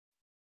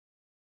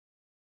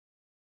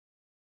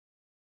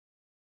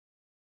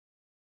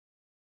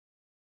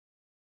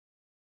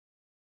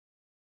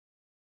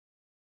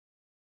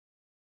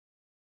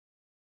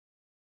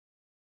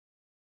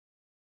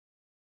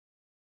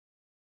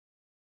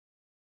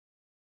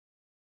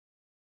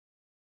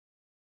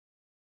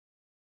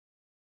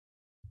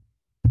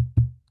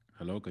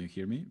Hello, can you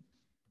hear me?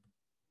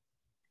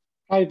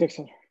 Hi,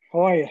 Dixon.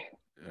 How are you?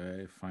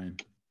 Fine.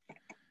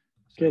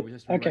 So I Good. was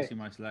just Okay. revising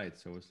my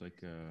slides. So it's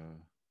like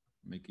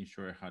making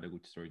sure I had a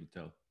good story to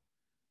tell.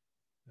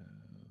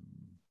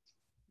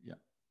 Yeah.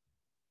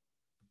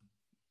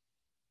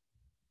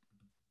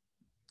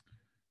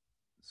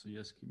 So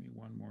just give me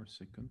one more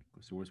second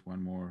because there was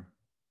one more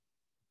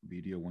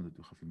video I wanted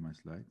to have in my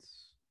slides.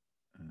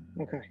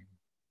 Okay.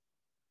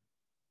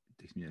 It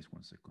takes me just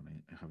 1 second.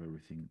 I have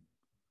everything.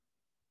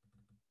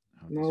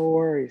 How this No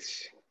worries.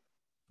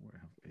 where I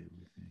have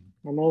everything.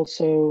 I'm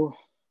also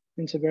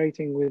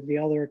integrating with the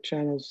other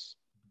channels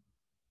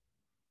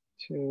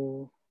to.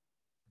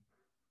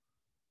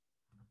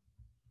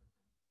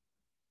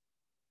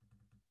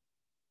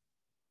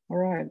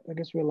 All right. I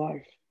guess we're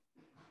live.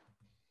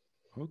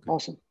 Okay.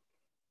 Awesome.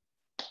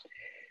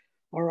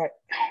 All right.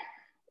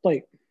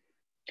 طيب.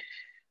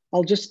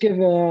 I'll just give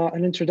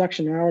an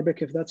introduction in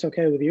Arabic if that's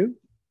okay with you.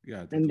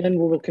 Yeah, And totally. then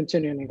we will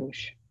continue in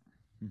English.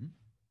 Mm-hmm.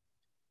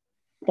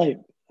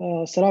 طيب.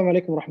 السلام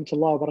عليكم ورحمة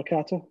الله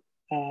وبركاته.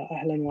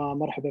 أهلا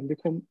ومرحبا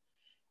بكم.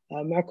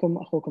 معكم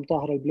أخوكم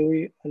طاهر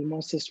البلوي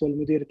المؤسس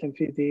والمدير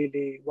التنفيذي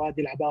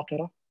لوادي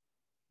العباقرة.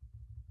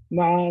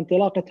 مع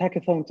انطلاقة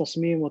هاكاثون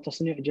تصميم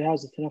وتصنيع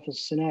جهاز التنفس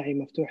الصناعي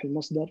مفتوح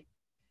المصدر،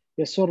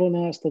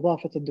 يسرنا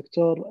استضافة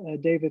الدكتور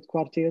ديفيد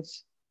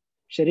كوارتيلز،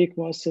 شريك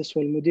مؤسس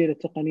والمدير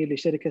التقني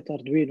لشركة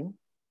أردوينو،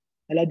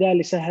 الأداة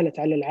اللي سهلت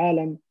على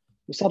العالم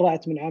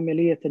وسرعت من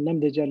عملية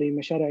النمذجة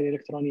لمشاريع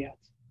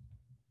الإلكترونيات،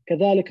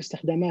 كذلك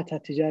استخداماتها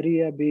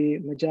التجارية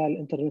بمجال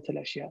إنترنت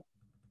الأشياء.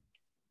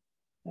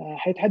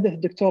 حيتحدث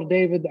الدكتور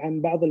ديفيد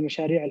عن بعض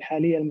المشاريع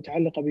الحالية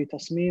المتعلقة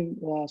بتصميم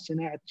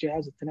وصناعة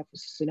جهاز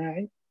التنفس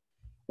الصناعي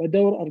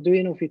ودور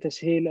أردوينو في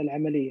تسهيل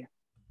العملية.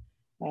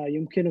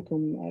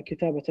 يمكنكم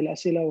كتابة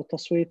الأسئلة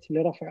والتصويت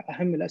لرفع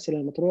أهم الأسئلة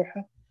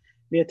المطروحة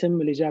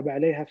ليتم الإجابة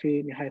عليها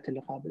في نهاية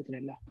اللقاء بإذن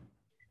الله.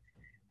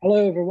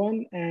 Hello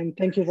everyone and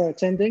thank you for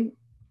attending.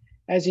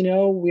 As you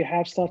know, we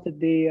have started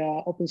the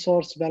open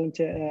source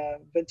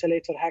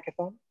ventilator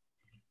hackathon.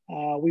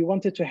 We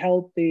wanted to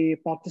help the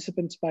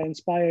participants by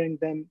inspiring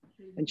them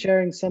and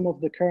sharing some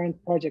of the current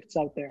projects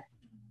out there.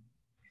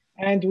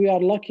 And we are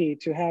lucky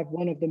to have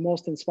one of the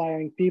most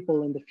inspiring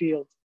people in the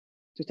field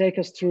to take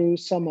us through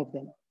some of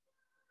them.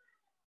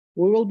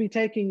 We will be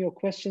taking your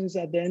questions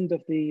at the end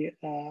of the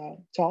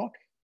talk.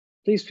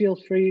 Please feel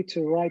free to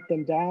write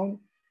them down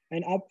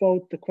and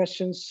upvote the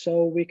questions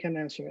so we can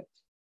answer it.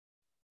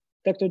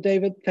 Dr.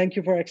 David, thank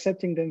you for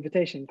accepting the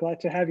invitation. Glad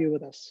to have you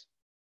with us.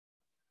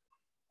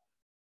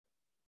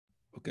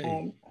 Okay.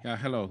 Yeah.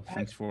 Hello.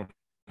 Thanks for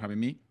having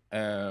me.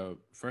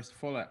 First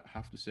of all, I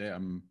have to say I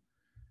mean,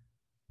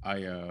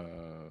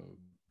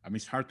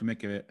 it's hard to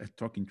make a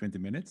talk in 20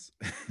 minutes.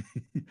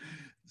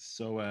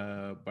 So,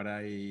 but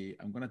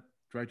I'm gonna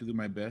try to do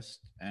my best.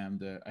 And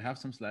I have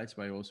some slides,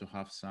 but I also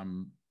have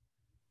some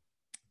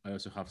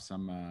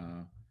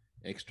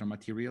extra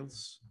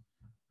materials,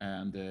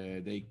 and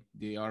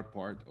they are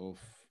part of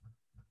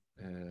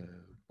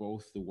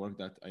both the work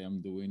that I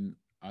am doing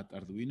at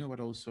Arduino, but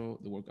also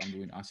the work I'm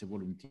doing as a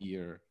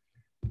volunteer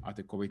at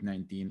the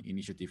COVID-19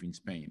 initiative in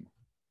Spain.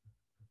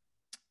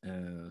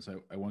 So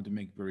I want to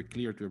make very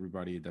clear to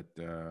everybody that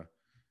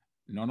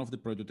none of the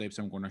prototypes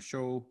I'm going to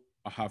show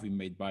have been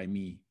made by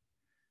me.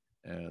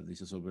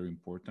 This is all very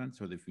important.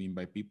 So they've been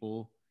by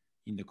people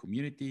in the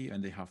community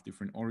and they have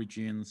different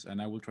origins.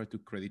 And I will try to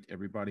credit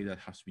everybody that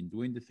has been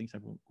doing the things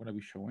I'm going to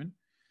be showing.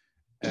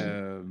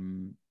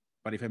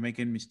 But if I make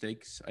any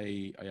mistakes,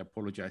 I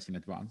apologize in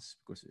advance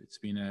because it's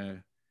been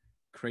a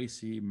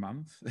crazy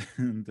month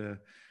and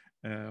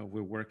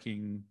we're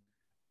working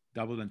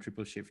double and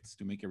triple shifts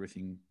to make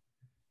everything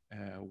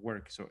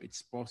work. So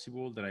it's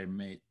possible that I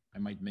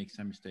might make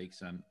some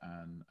mistakes, and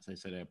as I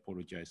said, I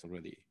apologize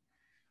already.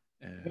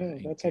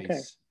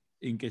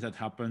 In case that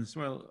happens,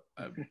 well,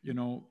 you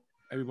know,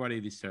 everybody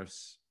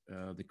deserves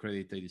the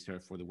credit they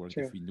deserve for the work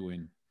they've been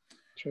doing.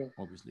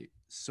 Obviously.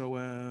 So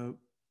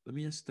let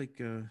me just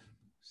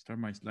start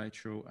my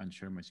slideshow and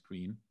share my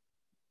screen.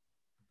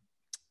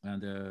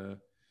 And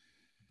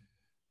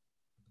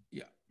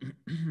yeah,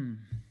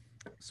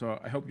 so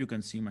I hope you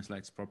can see my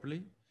slides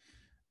properly.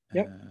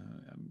 Yep.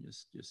 I'm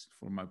just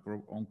for my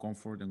own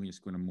comfort, I'm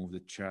just going to move the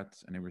chat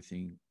and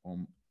everything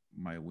on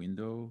my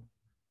window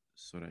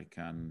so that I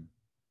can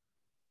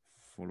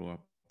follow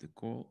up the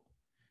call.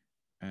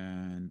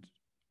 And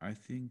I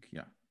think,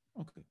 yeah,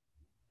 okay.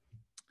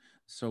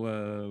 So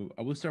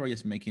I will start by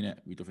just making a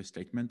bit of a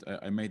statement.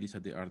 I made this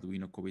at the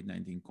Arduino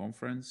COVID-19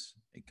 conference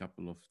a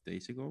couple of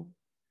days ago.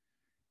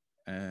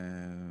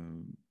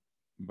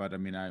 But I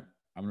mean, I'm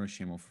not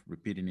ashamed of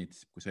repeating it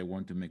because I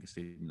want to make a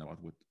statement about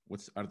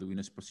what's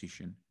Arduino's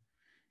position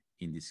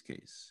in this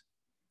case.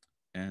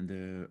 And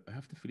I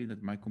have the feeling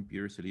that my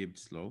computer is a little bit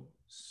slow.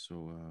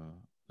 So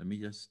let me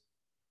just,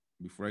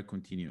 before I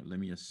continue, let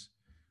me just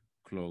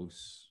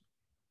close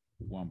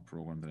one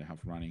program that I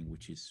have running,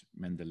 which is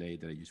Mendeley,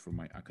 that I use for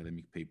my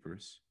academic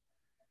papers.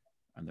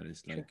 And that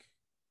is like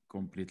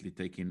completely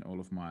taking all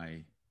of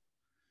my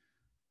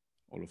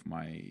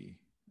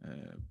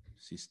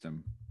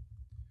system.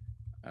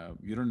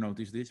 You don't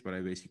notice this, but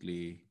I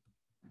basically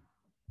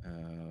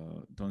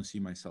don't see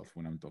myself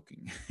when I'm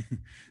talking.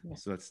 Yeah.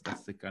 So that's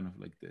the kind of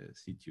like the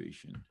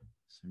situation.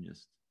 So I'm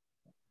just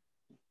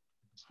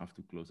have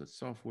to close that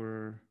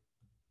software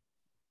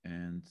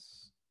and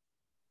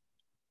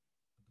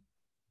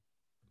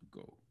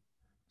go.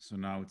 So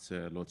now it's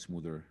a lot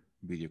smoother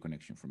video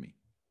connection for me.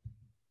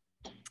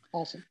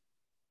 Awesome.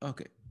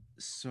 Okay.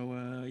 So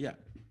yeah,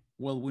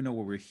 well, we know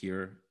why we're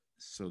here.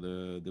 So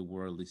the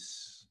world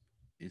is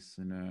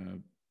in a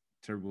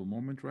terrible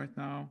moment right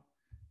now.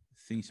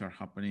 Things are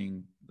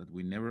happening that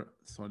we never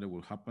thought they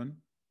will happen,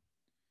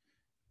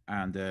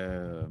 and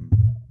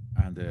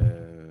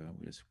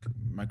just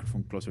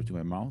microphone closer to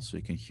my mouth so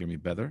you can hear me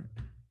better.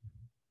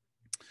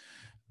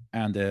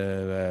 And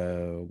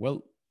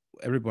well,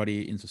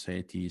 everybody in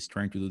society is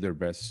trying to do their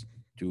best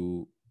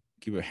to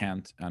give a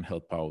hand and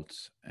help out,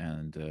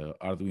 and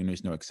Arduino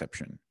is no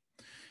exception.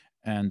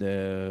 And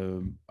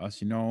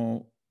as you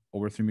know,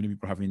 over 3 million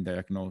people have been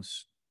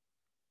diagnosed,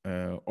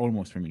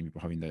 almost 3 million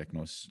people have been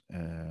diagnosed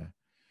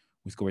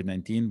with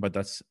COVID-19, but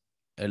that's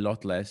a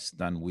lot less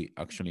than we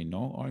actually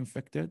know are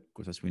infected,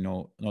 because as we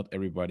know, not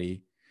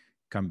everybody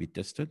can be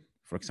tested.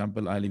 For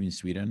example, I live in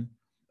Sweden,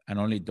 and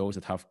only those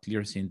that have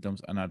clear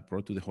symptoms and are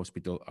brought to the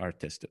hospital are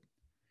tested.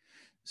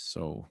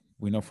 So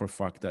we know for a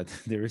fact that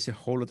there is a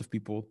whole lot of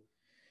people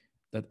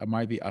that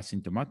might be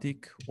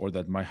asymptomatic or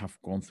that might have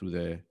gone through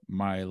the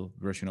mild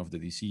version of the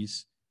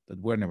disease that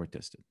were never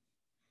tested.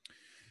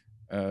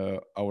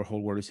 Our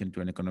whole world is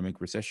into an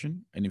economic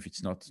recession, and if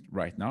it's not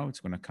right now,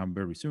 it's going to come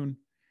very soon.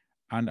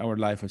 And our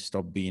life has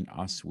stopped being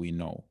as we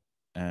know.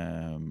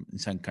 In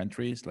some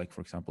countries, like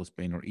for example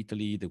Spain or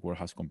Italy, the world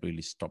has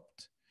completely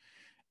stopped.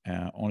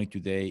 Only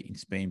today in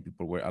Spain,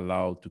 people were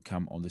allowed to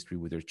come on the street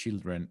with their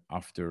children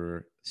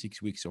after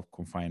 6 weeks of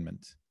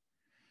confinement.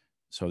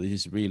 So this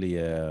is really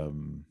a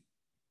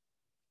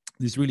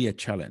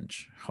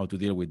challenge how to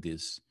deal with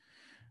this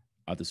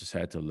at the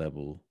societal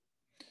level.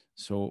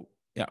 So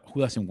yeah,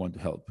 who doesn't want to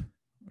help,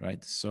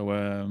 right? So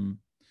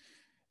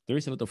there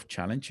is a lot of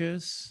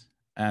challenges,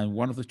 and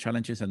one of the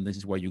challenges, and this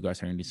is why you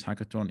guys are in this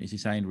hackathon, is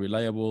design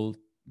reliable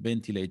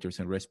ventilators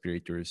and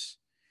respirators,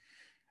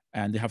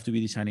 and they have to be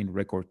designed in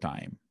record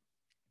time.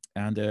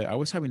 And I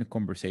was having a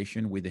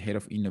conversation with the head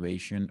of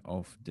innovation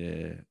of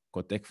the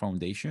Cotec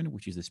Foundation,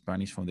 which is the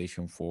Spanish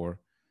Foundation for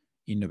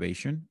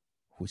Innovation,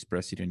 whose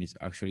president is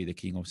actually the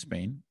King of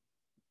Spain,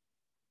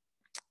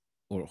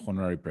 or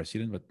honorary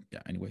president, but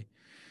yeah, anyway.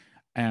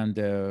 And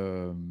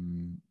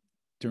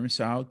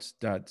turns out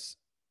that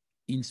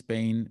in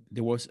Spain,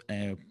 there was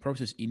a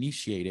process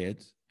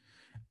initiated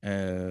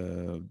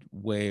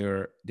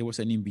where there was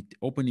an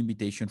open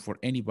invitation for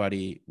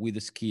anybody with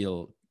a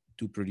skill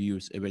to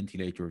produce a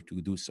ventilator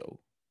to do so.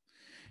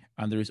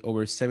 And there is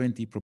over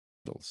 70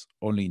 proposals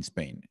only in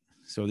Spain.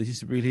 So this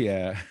is really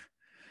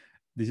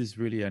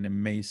an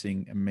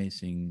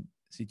amazing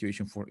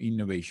situation for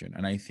innovation.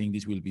 And I think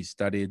this will be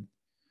studied.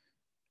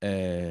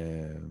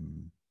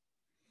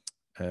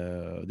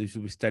 This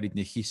will be studied in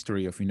the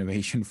history of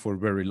innovation for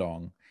very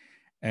long.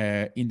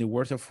 In the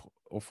words of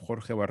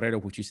Jorge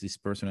Barrero, which is this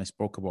person I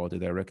spoke about, the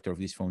director of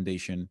this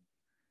foundation,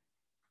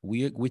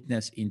 we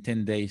witnessed in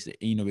 10 days the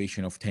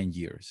innovation of 10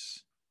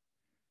 years.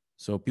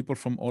 So people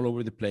from all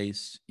over the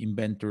place,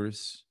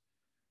 inventors,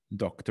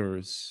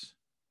 doctors,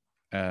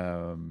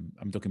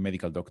 I'm talking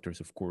medical doctors,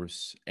 of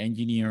course,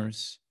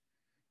 engineers,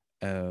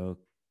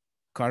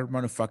 car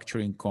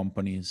manufacturing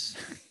companies,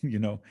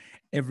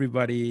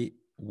 everybody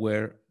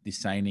were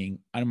designing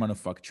and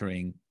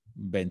manufacturing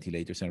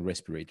ventilators and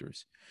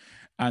respirators.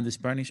 And the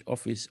Spanish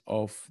Office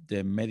of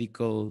the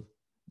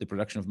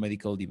production of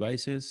medical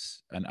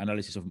devices and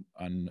analysis of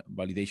and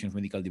validation of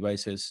medical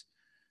devices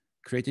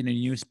created a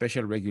new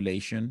special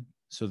regulation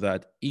so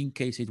that in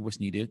case it was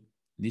needed,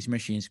 these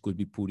machines could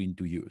be put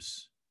into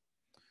use.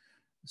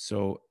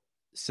 So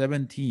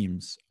 7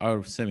 teams out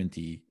of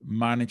 70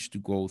 managed to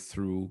go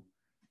through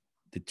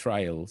the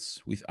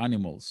trials with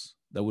animals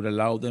that would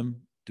allow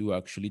them to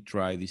actually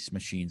try these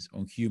machines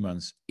on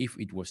humans if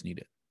it was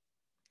needed.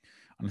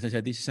 And as I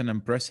said, this is an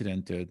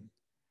unprecedented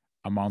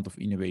amount of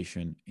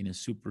innovation in a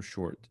super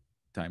short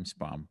time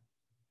span.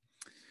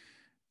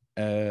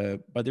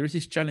 But there is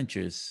these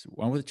challenges.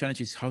 One of the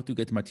challenges is how to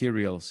get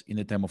materials in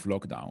the time of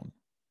lockdown.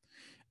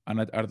 And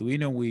at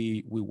Arduino,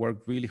 we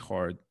work really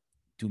hard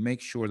to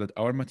make sure that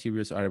our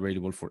materials are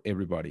available for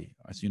everybody.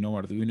 As you know,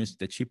 Arduino is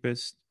the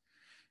cheapest,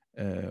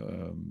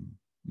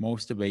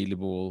 most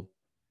available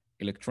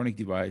electronic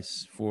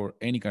device for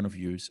any kind of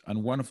use.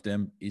 And one of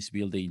them is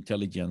build the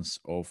intelligence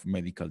of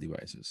medical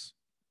devices.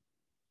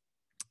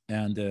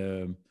 And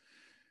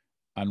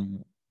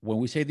when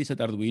we say this at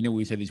Arduino,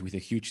 we say this with a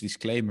huge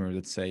disclaimer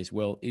that says,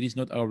 well, it is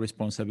not our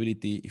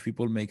responsibility. If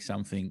people make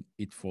something,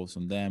 it falls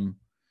on them.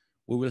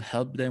 We will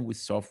help them with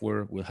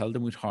software, we'll help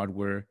them with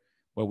hardware,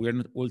 but we are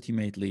not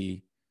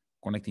ultimately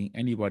connecting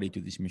anybody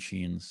to these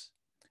machines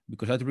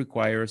because that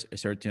requires a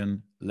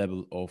certain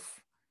level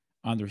of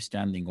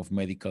understanding of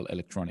medical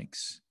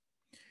electronics.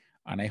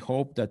 And I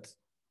hope that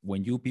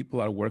when you people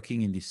are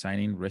working in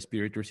designing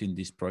respirators in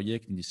this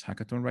project, in this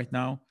hackathon right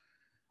now,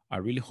 I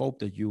really hope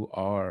that you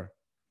are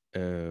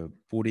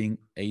putting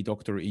a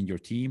doctor in your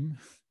team.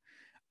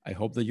 I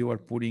hope that you are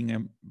putting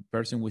a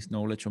person with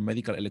knowledge of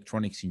medical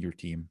electronics in your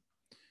team.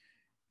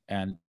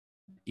 And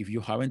if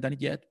you haven't done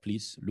it yet,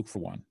 please look for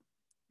one,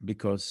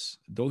 because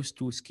those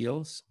two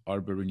skills are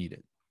very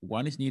needed.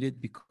 One is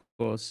needed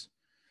because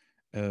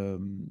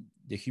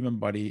the human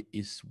body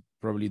is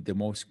probably the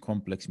most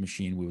complex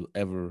machine we will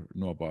ever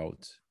know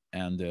about.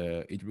 And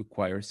it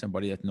requires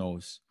somebody that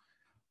knows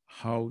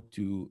how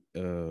to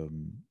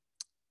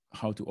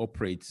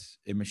operate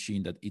a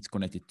machine that is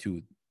connected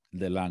to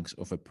the lungs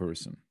of a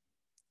person.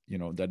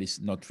 That is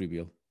not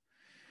trivial.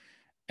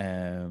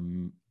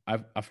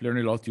 I've learned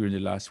a lot during the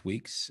last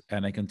weeks,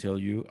 and I can tell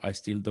you, I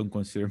still don't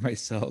consider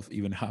myself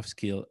even half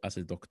skilled as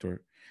a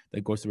doctor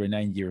that goes through a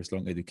 9 years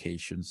long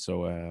education.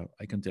 So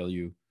I can tell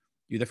you,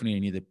 you definitely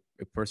need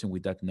a person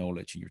with that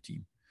knowledge in your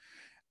team.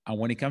 And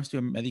when it comes to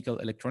a medical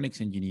electronics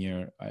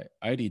engineer,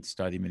 I did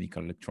study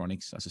medical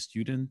electronics as a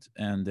student,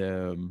 and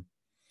the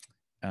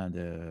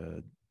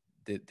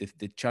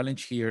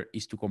challenge here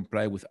is to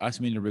comply with as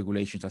many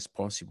regulations as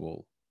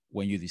possible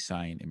when you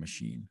design a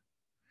machine,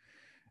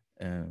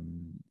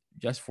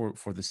 just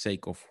for the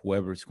sake of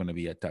whoever is going to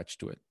be attached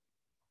to it.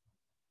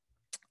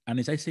 And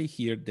as I say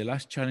here, the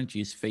last challenge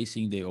is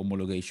facing the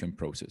homologation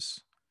process.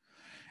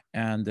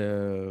 And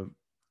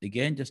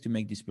again, just to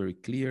make this very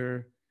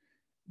clear,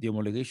 the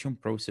homologation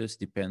process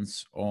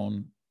depends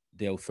on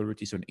the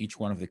authorities on each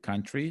one of the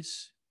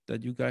countries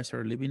that you guys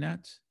are living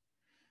at.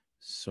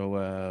 So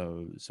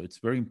it's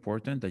very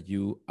important that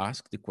you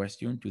ask the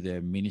question to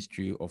the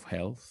Ministry of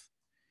Health,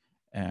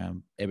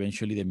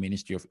 eventually the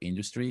Ministry of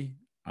Industry,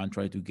 and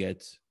try to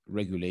get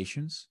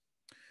regulations.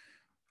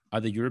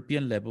 At the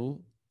European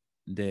level,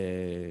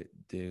 the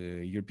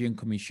European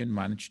Commission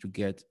managed to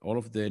get all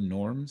of the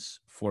norms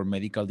for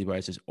medical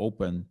devices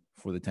open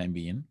for the time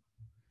being.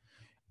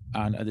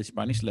 And at the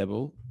Spanish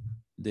level,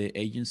 the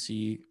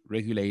agency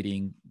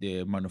regulating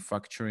the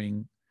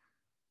manufacturing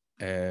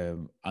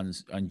and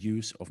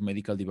use of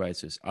medical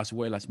devices, as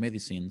well as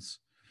medicines,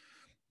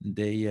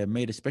 they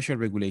made a special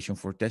regulation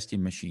for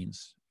testing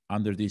machines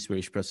under these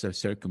very special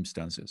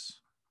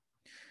circumstances.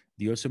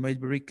 They also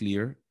made very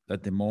clear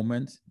that the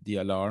moment the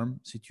alarm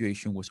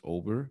situation was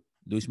over,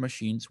 those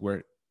machines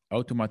were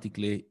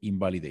automatically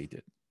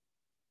invalidated.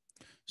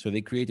 So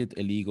they created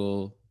a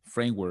legal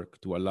framework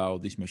to allow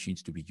these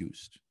machines to be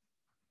used.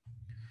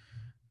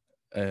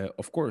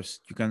 Of course,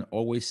 you can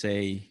always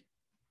say,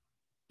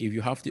 if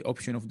you have the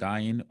option of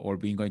dying or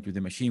being going through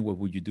the machine, what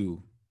would you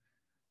do?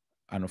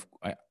 And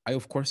I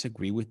of course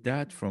agree with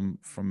that from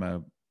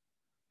a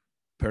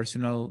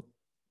personal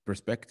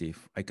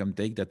perspective. I can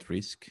take that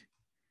risk,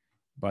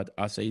 but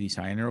as a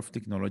designer of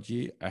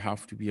technology, I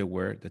have to be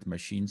aware that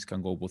machines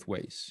can go both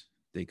ways.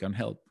 They can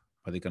help,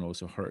 but they can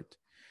also hurt.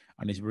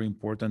 And it's very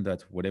important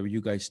that whatever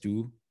you guys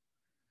do,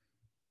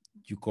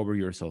 you cover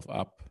yourself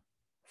up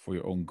for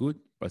your own good,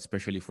 but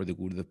especially for the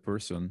good of the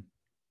person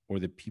or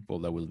the people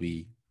that will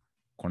be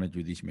connected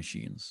with these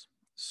machines.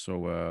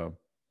 So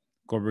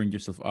covering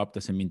yourself up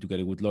doesn't mean to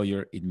get a good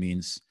lawyer. It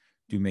means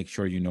to make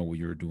sure you know what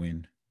you're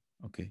doing.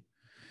 Okay.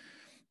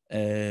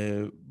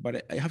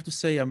 But I have to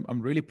say,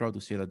 I'm really proud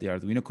to say that the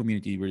Arduino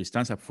community really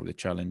stands up for the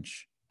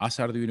challenge. As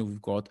Arduino,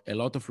 we've got a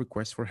lot of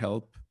requests for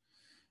help.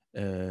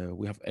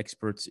 We have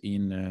experts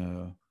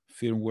in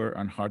firmware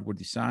and hardware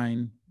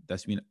design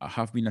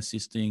have been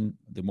assisting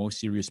the most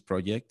serious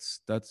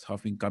projects that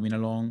have been coming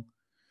along.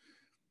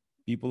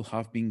 People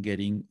have been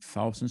getting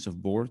thousands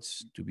of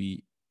boards to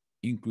be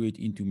included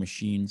into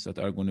machines that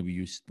are going to be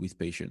used with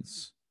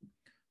patients.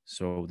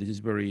 So this is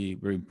very,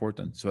 very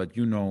important, so that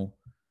you know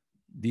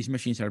these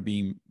machines are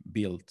being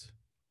built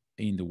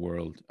in the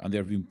world and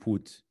they're being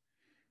put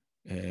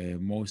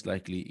most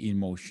likely in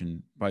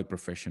motion by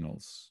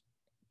professionals.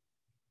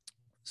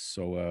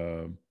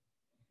 So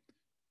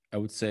I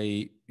would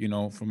say,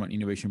 from an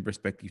innovation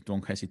perspective,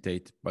 don't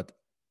hesitate, but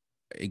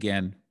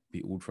again,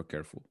 be ultra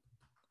careful.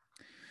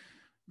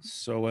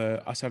 So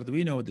as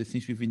Arduino, the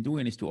things we've been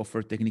doing is to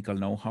offer technical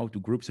know-how to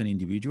groups and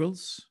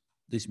individuals.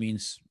 This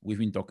means we've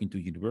been talking to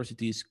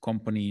universities,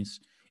 companies,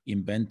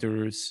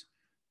 inventors,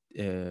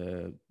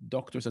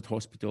 doctors at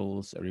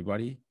hospitals,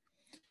 everybody.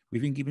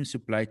 We've been giving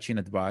supply chain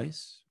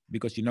advice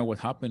because what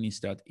happened is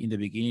that in the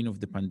beginning of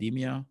the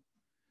pandemic,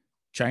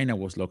 China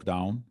was locked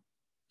down,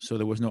 so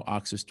there was no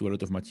access to a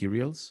lot of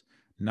materials.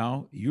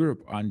 Now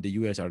Europe and the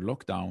US are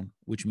locked down,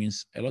 which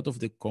means a lot of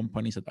the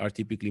companies that are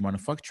typically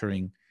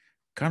manufacturing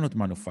cannot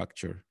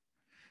manufacture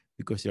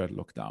because they are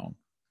locked down.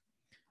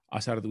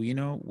 As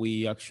Arduino,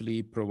 we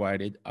actually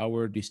provided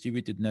our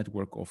distributed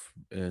network of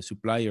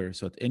suppliers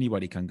so that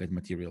anybody can get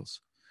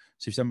materials.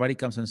 So if somebody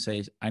comes and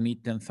says, I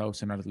need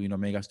 10,000 Arduino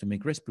Megas to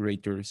make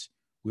respirators,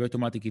 we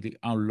automatically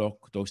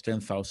unlock those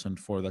 10,000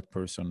 for that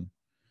person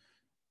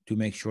to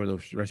make sure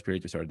those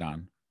respirators are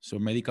done. So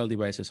medical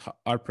devices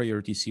are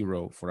priority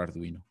 0 for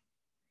Arduino.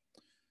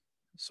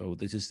 So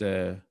this is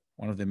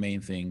one of the main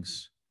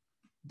things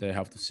that I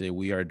have to say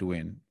we are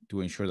doing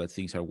to ensure that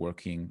things are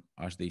working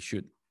as they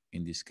should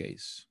in this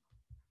case.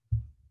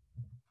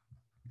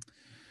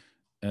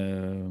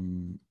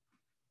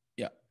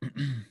 Yeah.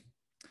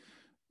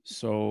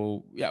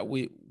 So yeah,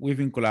 we've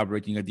been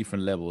collaborating at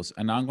different levels,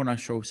 and I'm gonna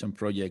show some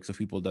projects of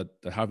people that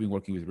have been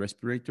working with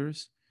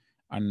respirators,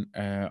 and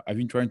I've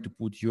been trying to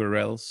put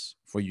URLs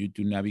for you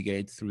to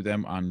navigate through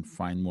them and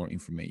find more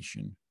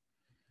information.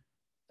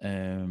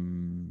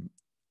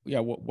 Yeah,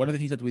 one of the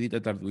things that we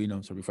did at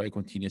Arduino, so before I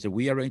continue, so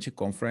we arranged a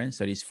conference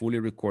that is fully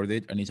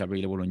recorded and is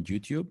available on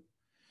YouTube,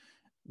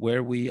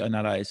 where we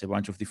analyze a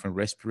bunch of different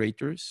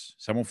respirators.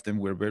 Some of them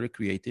were very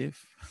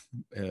creative,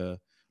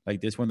 like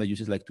this one that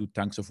uses like 2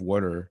 tanks of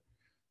water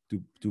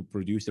to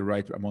produce the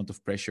right amount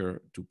of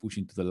pressure to push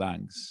into the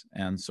lungs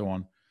and so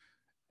on.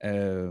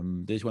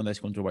 This one that's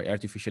controlled by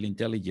artificial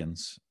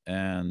intelligence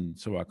and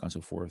so on and so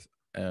forth.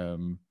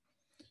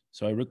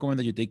 So I recommend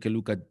that you take a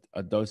look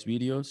at those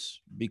videos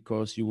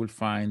because you will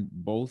find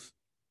both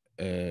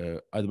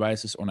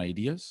advices on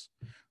ideas.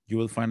 You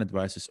will find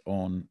advices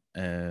on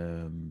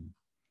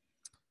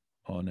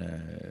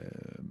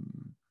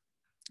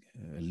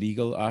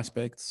legal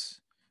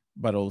aspects,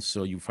 but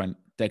also you find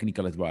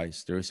technical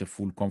advice. There is a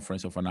full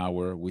conference of an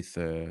hour with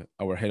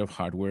our head of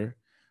hardware,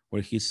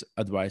 where he's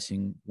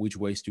advising which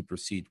ways to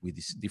proceed with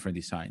these different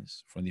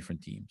designs from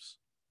different teams.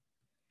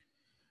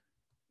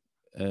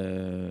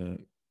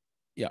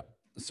 Yeah.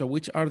 So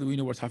which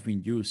Arduino boards have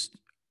been used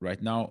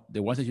right now?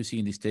 The ones that you see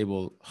in this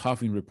table have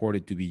been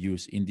reported to be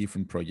used in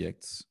different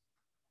projects.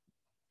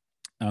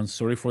 And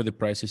sorry for the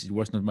prices. It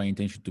was not my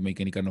intention to make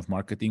any kind of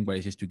marketing, but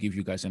it's just to give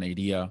you guys an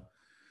idea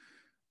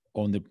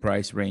on the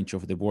price range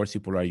of the boards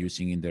people are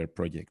using in their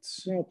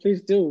projects. No,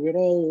 please do. We're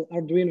all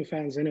Arduino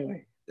fans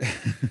anyway.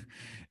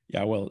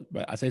 Yeah, well,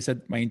 but as I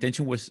said, my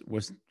intention was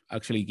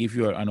actually give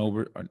you an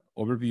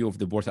overview of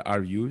the boards that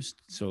are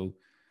used. So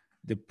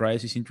the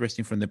price is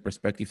interesting from the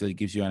perspective that it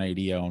gives you an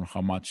idea on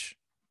how much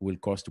will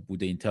cost to put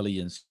the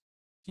intelligence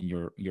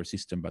in your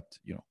system. But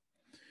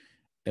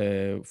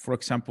for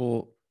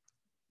example,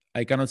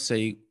 I cannot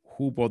say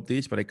who bought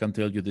this, but I can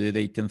tell you the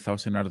day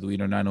 10,000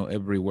 Arduino Nano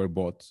everywhere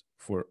bought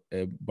for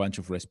a bunch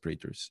of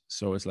respirators.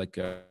 So it's like,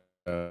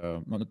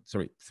 no,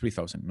 sorry,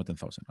 3,000, not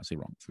 10,000. I say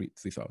wrong,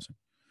 3,000.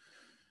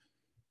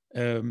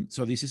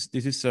 So this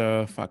is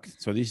a fact.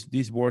 So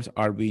these boards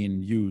are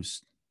being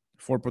used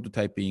for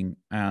prototyping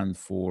and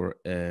for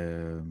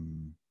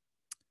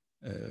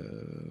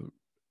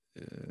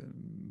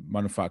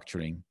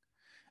manufacturing.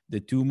 The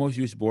two most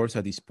used boards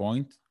at this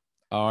point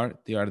are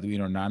the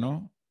Arduino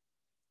Nano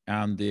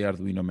and the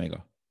Arduino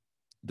Mega.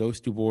 Those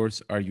two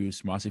boards are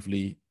used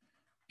massively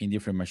in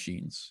different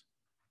machines.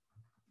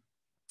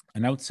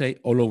 And I would say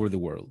all over the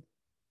world,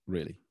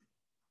 really.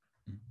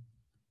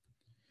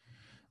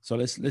 So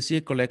let's see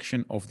a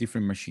collection of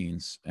different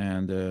machines.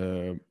 And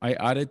I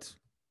added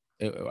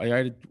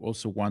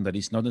also one that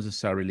is not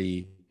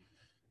necessarily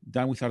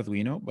done with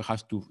Arduino, but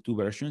has two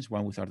versions,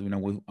 one with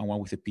Arduino and one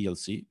with a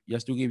PLC,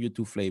 just to give you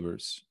two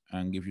flavors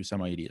and give you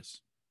some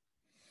ideas.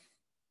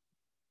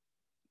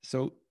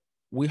 So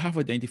we have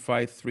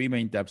identified three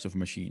main types of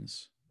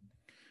machines.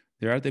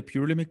 There are the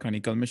purely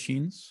mechanical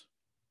machines.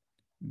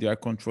 They are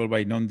controlled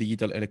by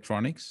non-digital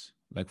electronics,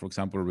 like for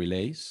example,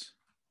 relays.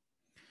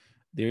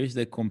 There is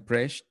the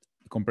compressed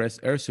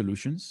air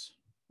solutions.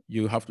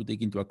 You have to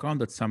take into account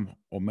that some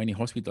or many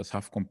hospitals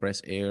have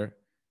compressed air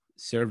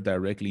served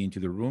directly into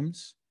the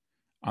rooms.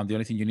 And the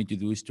only thing you need to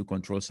do is to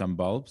control some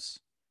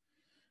bulbs.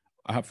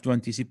 I have to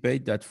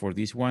anticipate that for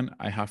this one,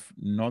 I have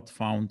not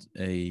found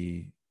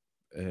the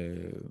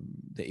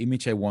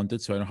image I wanted,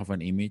 so I don't have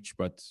an image,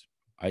 but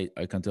I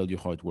can tell you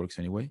how it works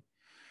anyway.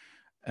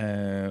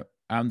 And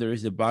there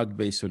is the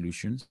bug-based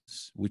solutions,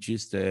 which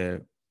is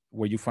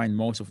where you find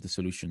most of the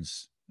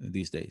solutions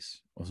these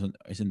days. Also,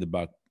 isn't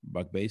the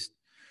bug-based?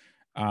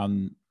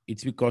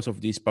 It's because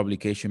of this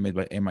publication made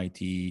by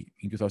MIT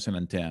in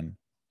 2010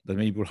 that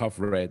many people have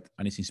read,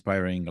 and it's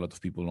inspiring a lot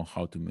of people on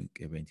how to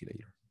make a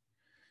ventilator.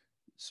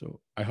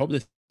 So I hope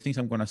the things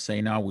I'm going to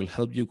say now will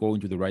help you go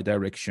into the right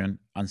direction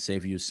and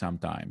save you some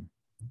time.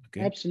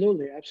 Okay.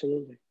 Absolutely,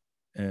 absolutely.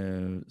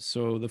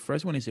 So the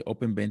first one is the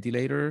open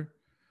ventilator,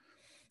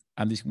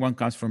 and this one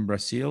comes from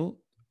Brazil.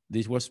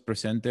 This was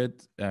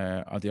presented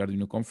at the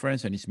Arduino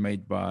conference, and it's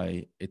made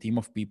by a team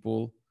of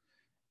people.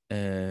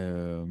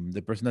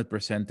 The person that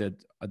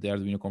presented at the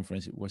Arduino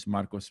conference was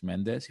Marcos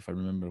Mendes, if I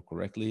remember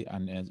correctly,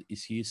 and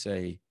he's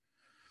a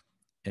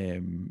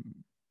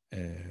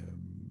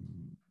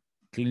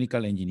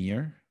clinical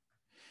engineer.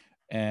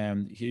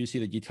 And here you see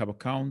the GitHub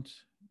account,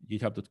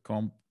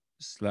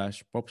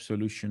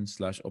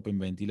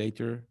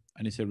 github.com/popsolution/openventilator.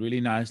 And it's a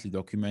really nicely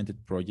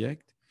documented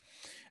project.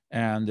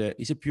 And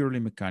it's a purely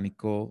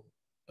mechanical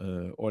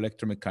or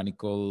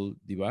electromechanical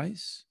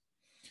device.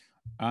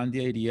 And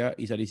the idea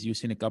is that it's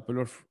using a couple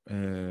of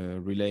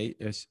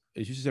relays.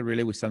 It uses a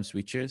relay with some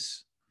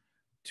switches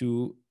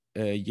to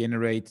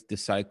generate the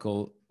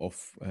cycle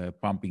of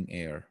pumping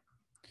air.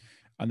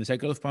 And the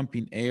cycle of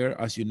pumping air,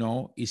 as you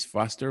know, is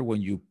faster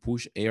when you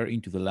push air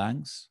into the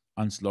lungs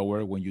and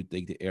slower when you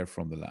take the air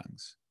from the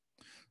lungs.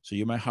 So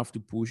you might have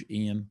to push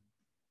in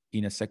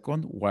a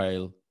second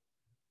while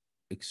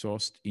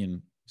exhaust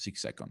in 6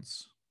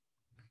 seconds.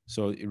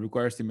 So it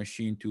requires the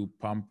machine to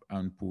pump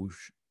and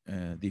push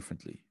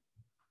differently.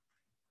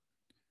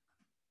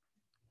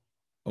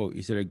 Oh,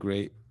 is there a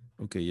gray?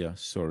 Okay, yeah,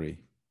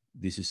 sorry.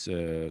 This is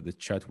the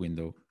chat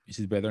window. Is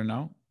it better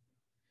now?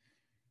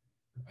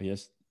 I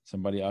just,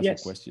 somebody asked a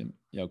Yes. question.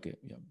 Yeah, okay.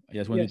 Yeah. I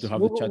just wanted to Yes.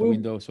 have the chat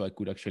window so I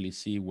could actually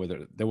see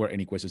whether there were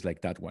any questions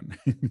like that one.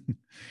 Okay.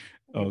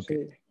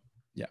 Absolutely.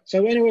 Yeah.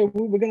 So anyway,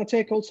 we're going to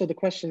take also the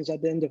questions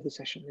at the end of the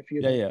session, if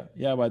you don't mind.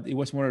 Yeah. But it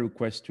was more a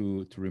request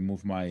to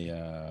remove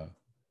my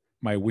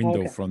my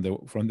window Okay.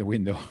 from the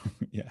window.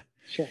 Yeah.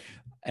 Sure.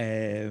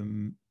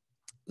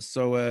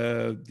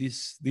 So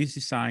this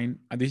design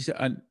and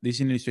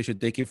this illustration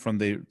taken from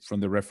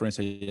the reference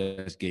I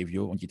just gave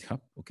you on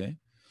GitHub. Okay.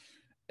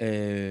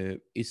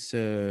 It's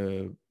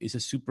a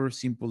super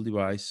simple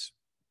device,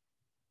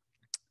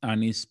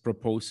 and is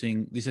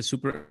proposing this is a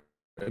super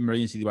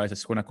emergency device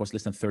that's going to cost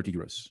less than 30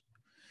 euros.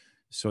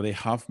 So they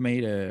have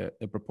made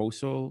a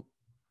proposal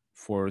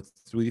for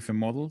 3 different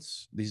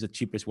models. This is the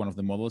cheapest one of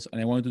the models,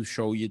 and I wanted to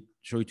show it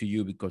to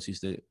you because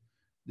it's the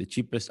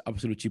cheapest,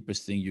 absolute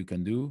cheapest thing you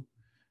can do.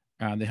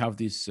 And they have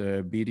this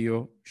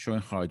video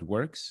showing how it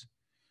works.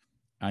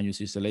 And you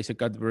see it's a laser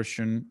cut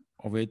version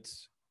of it.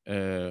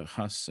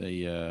 Has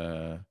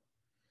a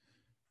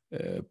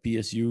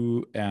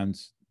PSU, and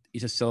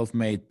it's a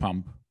self-made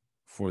pump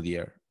for the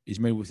air. It's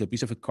made with a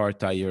piece of a car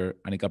tire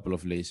and a couple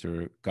of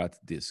laser cut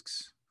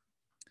discs.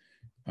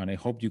 And I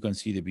hope you can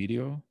see the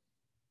video.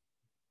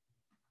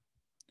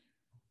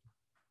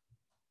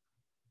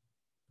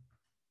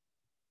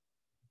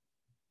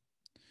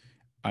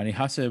 And it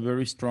has a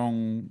very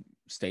strong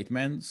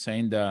statement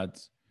saying that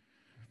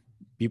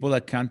people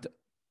that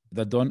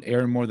don't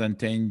earn more than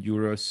 10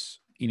 euros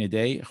in a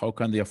day, how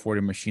can they afford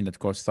a machine that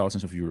costs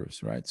thousands of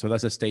euros, right? So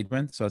that's a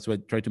statement. So that's why I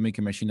try to make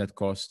a machine that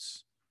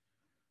costs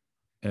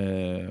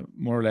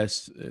more or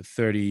less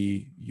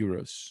 30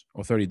 euros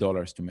or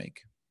 $30 to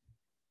make.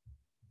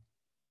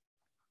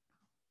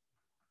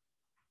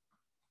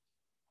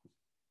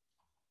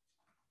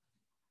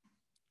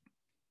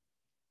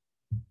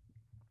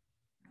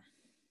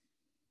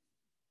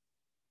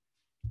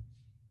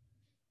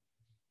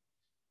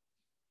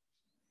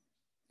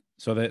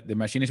 So the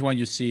machine is one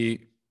you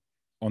see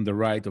on the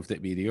right of the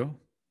video.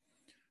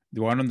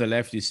 The one on the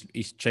left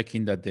is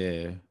checking that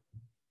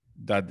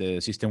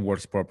the system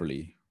works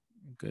properly.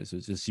 Okay, so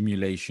it's a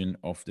simulation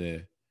of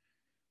the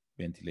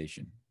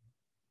ventilation.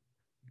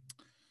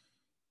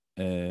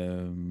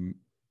 Then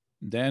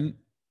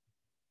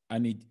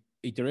an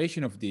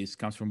iteration of this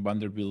comes from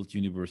Vanderbilt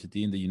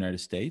University in the United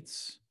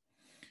States.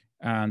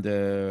 And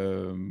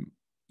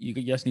you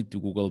just need to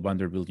Google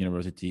Vanderbilt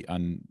University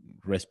and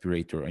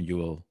respirator, and you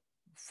will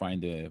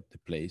find the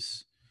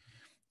place.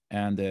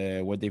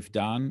 And what they've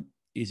done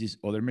is this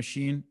other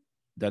machine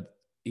that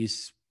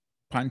is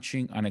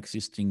punching an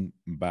existing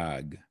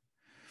bag.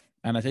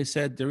 And as I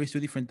said, there is 2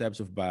 different types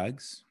of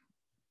bags.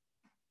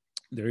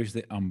 There is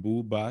the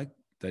Ambu bag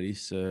that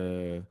is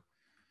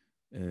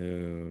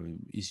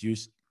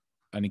used,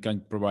 and it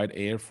can provide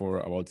air for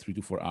about 3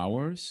 to 4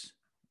 hours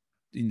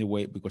in the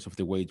way because of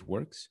the way it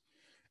works.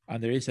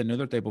 And there is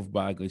another type of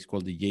bag that's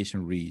called the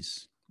Jason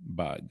Rees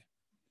bag.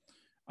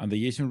 And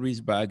the Jason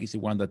Rees bag is the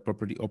one that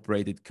properly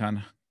operated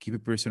can keep a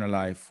person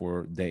alive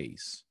for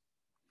days.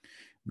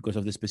 Because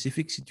of the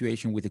specific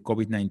situation with the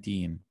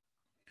COVID-19,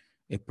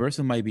 a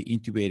person might be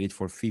intubated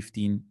for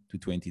 15 to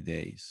 20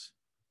 days.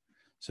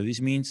 So this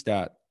means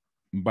that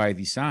by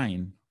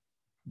design,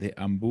 the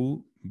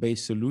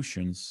Ambu-based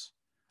solutions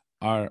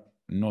are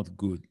not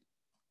good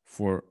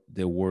for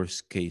the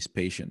worst case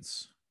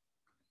patients.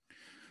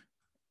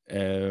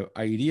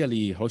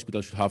 Ideally,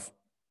 hospitals should have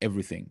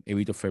everything, a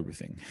bit of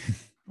everything.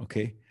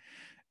 Okay.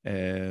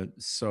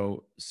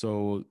 So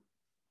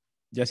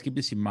just keep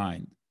this in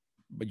mind.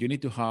 But you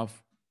need to have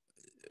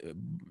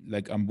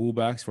like Ambu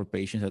bags for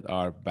patients that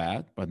are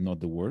bad, but not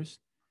the worst.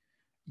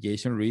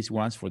 Jason Rees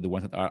ones for the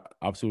ones that are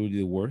absolutely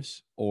the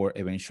worst, or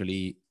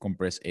eventually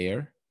compressed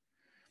air.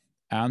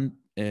 And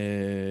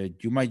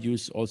you might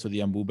use also the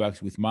Ambu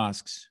bags with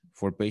masks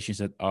for patients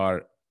that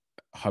are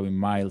having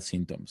mild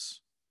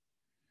symptoms.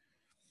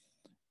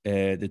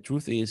 The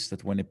truth is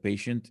that when a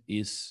patient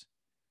is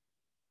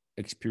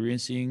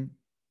experiencing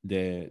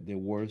the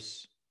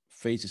worst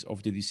phases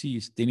of the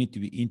disease, they need to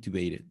be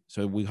intubated.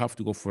 So we have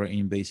to go for an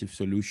invasive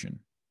solution.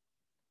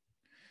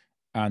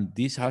 And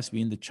this has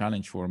been the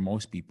challenge for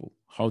most people,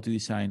 how to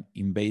design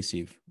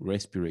invasive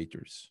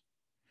respirators.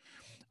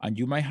 And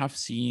you might have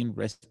seen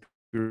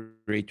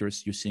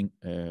respirators using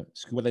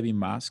scuba diving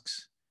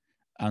masks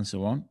and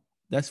so on.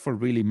 That's for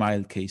really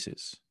mild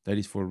cases. That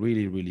is for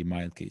really, really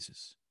mild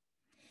cases.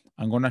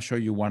 I'm going to show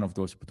you one of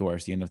those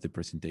towards the end of the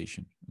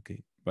presentation.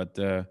 Okay. But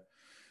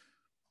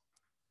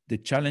the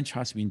challenge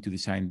has been to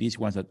design these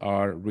ones that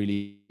are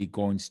really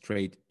going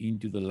straight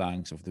into the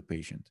lungs of the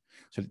patient.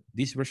 So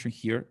this version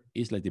here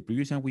is like the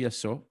previous one we just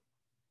saw.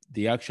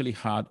 They actually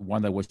had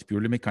one that was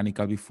purely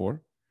mechanical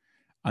before,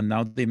 and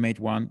now they made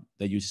one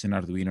that uses an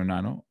Arduino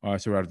Nano,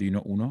 sorry,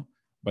 Arduino Uno,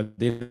 but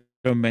they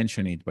don't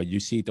mention it, but you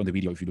see it on the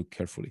video if you look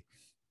carefully.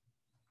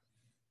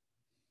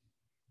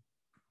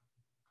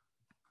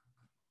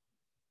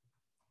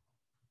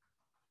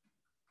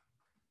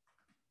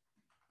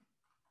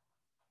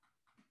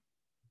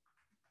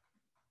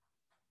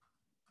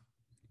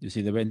 You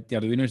see, the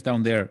Arduino is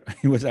down there.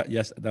 It was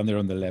just down there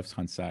on the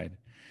left-hand side.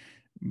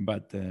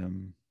 But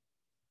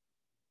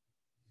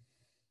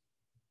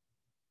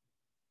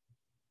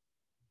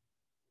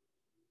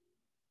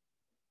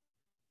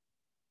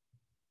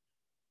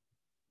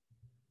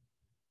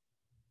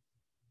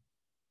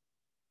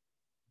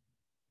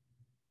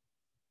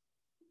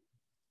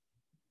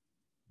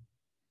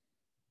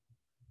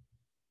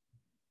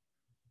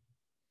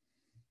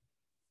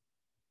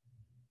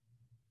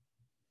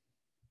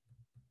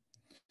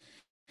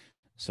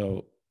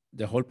so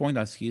the whole point,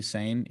 as he's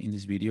saying in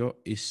this video,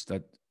 is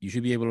that you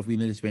should be able to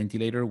build this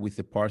ventilator with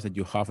the parts that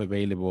you have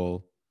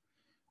available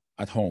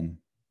at home.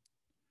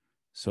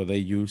 So they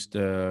used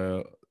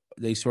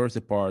they sourced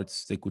the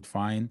parts they could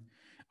find,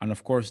 and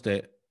of course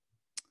they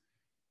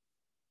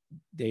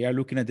are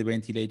looking at the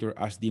ventilator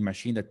as the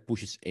machine that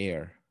pushes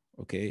air.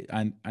 Okay,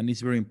 and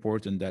it's very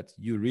important that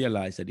you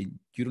realize that you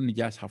don't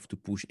just have to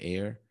push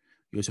air;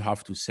 you also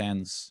have to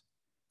sense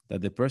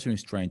that the person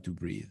is trying to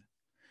breathe.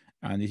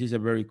 And this is a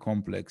very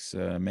complex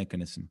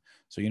mechanism.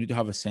 So you need to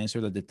have a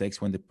sensor that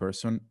detects when the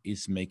person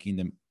is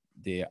making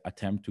the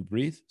attempt to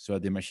breathe, so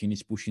that the machine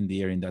is pushing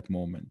the air in that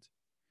moment.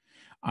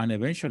 And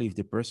eventually, if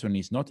the person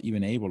is not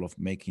even able of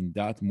making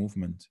that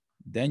movement,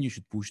 then you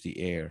should push the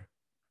air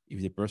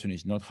if the person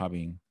is not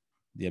having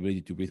the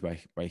ability to breathe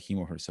by him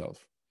or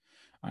herself.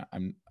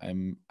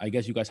 I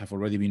guess you guys have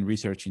already been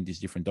researching these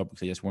different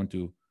topics. I just want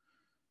to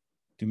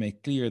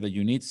make clear that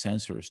you need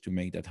sensors to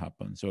make that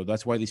happen. So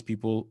that's why these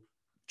people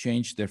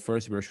changed their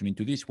first version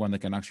into this one that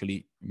can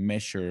actually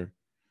measure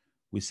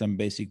with some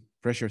basic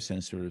pressure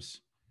sensors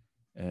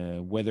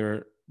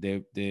whether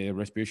the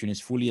respiration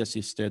is fully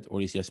assisted or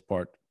is just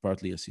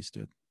partly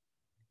assisted.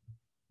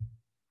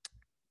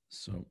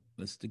 So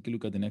let's take a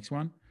look at the next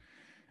one.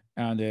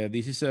 And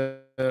this is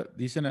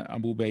an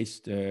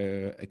AMBU-based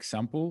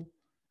example.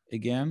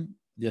 Again,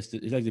 just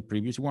it's like the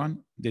previous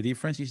one. The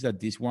difference is that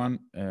this one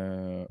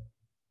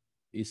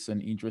is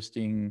an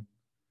interesting.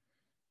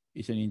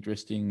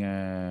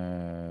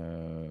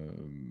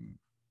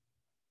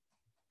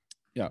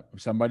 Yeah,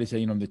 somebody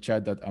saying on the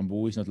chat that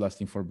AMBU is not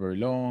lasting for very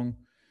long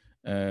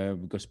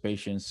because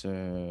patients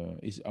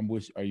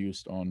AMBUs are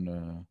used on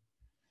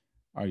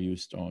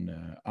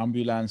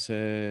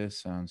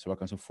ambulances and so on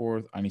and so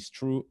forth. And it's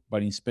true,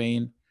 but in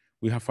Spain,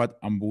 we have had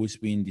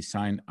AMBUs being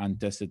designed and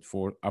tested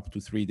for up to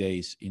 3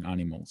 days in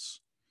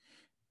animals.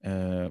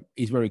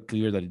 It's very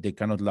clear that they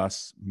cannot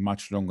last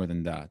much longer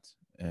than that.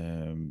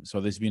 So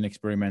there's been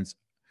experiments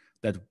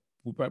that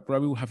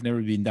probably have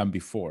never been done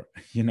before,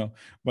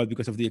 but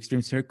because of the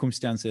extreme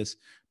circumstances,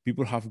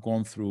 people have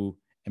gone through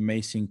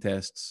amazing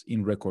tests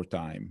in record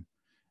time.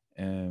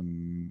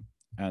 The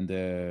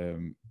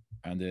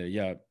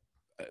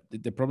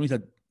problem is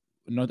that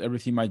not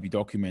everything might be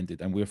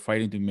documented, and we're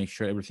fighting to make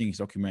sure everything is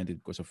documented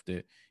because of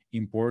the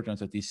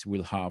importance that this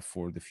will have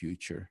for the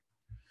future.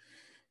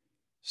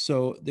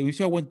 So the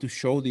reason I want to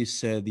show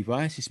this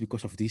device is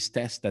because of this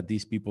test that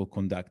these people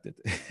conducted.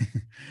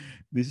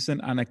 This is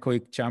an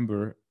anechoic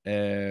chamber,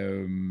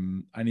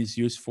 and it's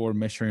used for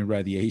measuring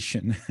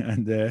radiation.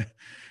 And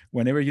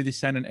whenever you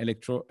design an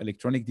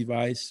electronic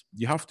device,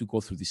 you have to go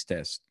through this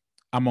test,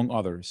 among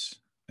others.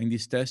 In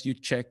this test, you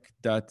check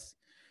that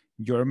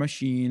your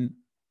machine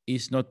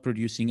is not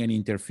producing any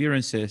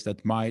interferences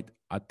that might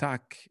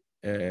attack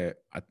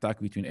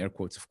between air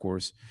quotes, of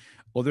course,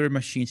 other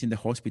machines in the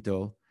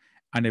hospital,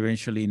 and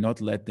eventually not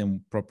let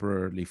them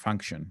properly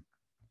function.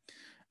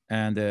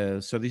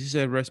 And so this is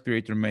a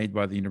respirator made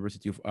by the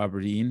University of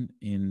Aberdeen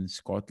in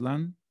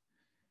Scotland.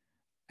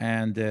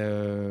 And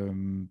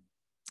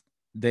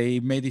they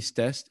made this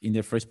test. In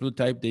their first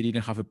prototype, they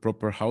didn't have a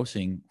proper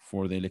housing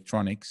for the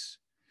electronics.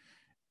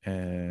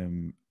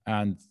 And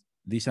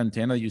this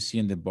antenna you see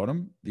in the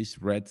bottom, this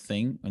red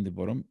thing on the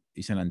bottom,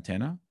 is an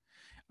antenna.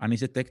 And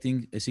it's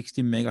detecting a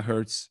 16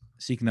 megahertz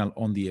signal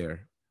on the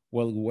air.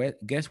 Well,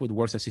 guess what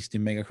works at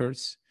 16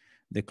 megahertz?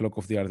 The clock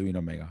of the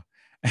Arduino Mega.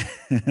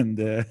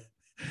 And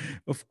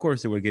of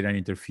course, they were getting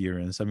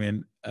interference. I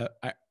mean,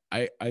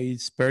 I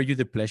spare you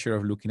the pleasure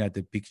of looking at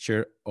the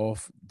picture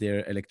of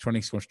their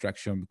electronics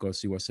construction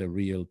because it was a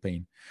real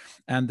pain.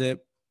 And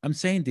I'm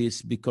saying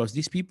this because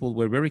these people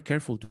were very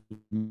careful to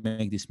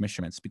make these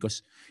measurements,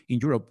 because in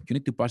Europe, you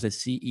need to pass the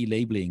CE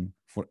labeling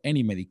for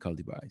any medical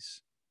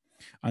device.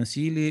 And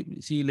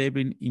CE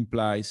labeling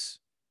implies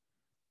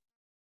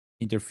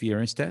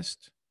interference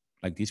test,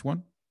 like this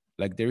one.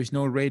 Like there is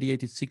no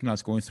radiated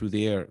signals going through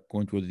the air,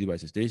 going to other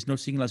devices. There is no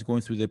signals going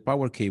through the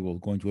power cable,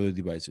 going to other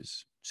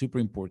devices. Super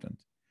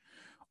important.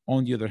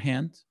 On the other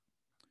hand,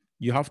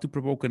 you have to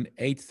provoke an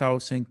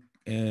 8,000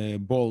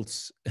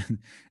 volts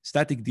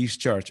static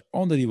discharge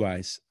on the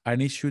device,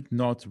 and it should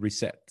not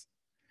reset,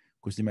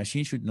 because the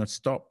machine should not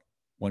stop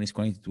when it's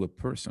connected to a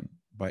person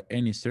by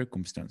any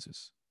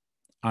circumstances,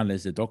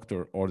 unless the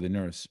doctor or the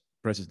nurse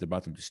presses the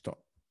button to stop.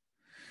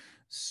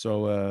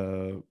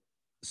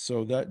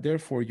 So that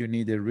therefore you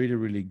need a really,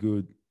 really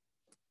good,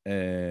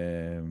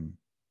 you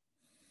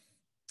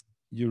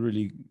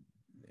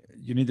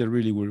need a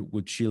really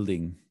good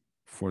shielding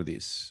for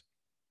this.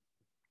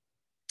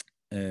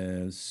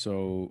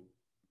 So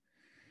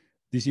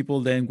These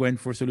people then went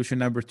for solution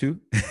number 2,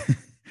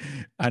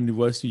 and it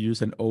was to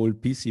use an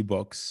old PC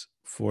box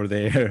for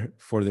their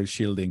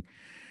shielding,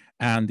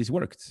 and this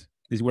worked.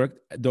 This worked,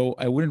 though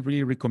I wouldn't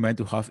really recommend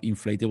to have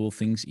inflatable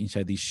things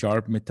inside these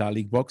sharp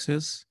metallic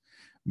boxes,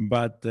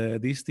 but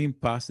this thing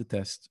passed the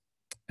test.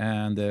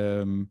 And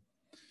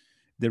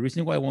the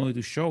reason why I wanted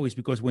to show is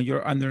because when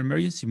you're under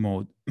emergency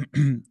mode,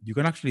 you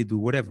can actually do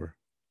whatever.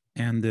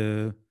 And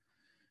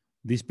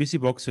these PC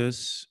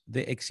boxes,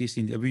 they exist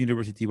in every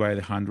university by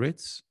the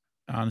hundreds.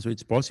 And so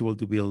it's possible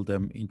to build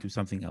them into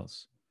something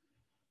else.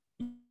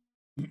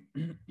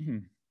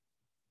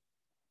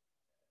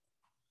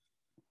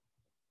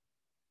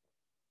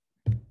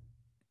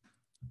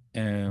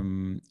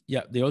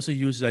 Yeah, they also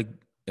use like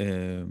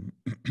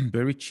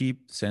very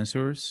cheap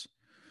sensors,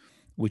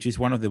 which is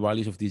one of the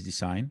values of this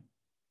design,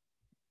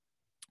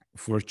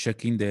 for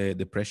checking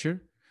the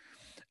pressure.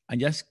 And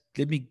just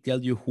let me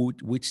tell you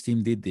which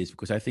team did this,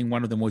 because I think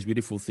one of the most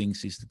beautiful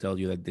things is to tell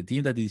you that the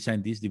team that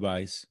designed this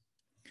device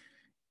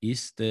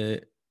is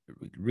the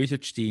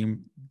research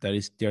team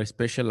they're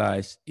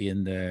specialized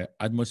in the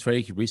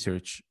atmospheric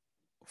research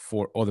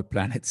for other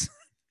planets.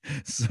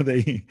 So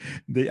they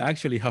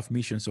actually have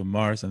missions on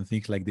Mars and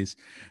things like this.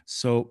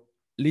 So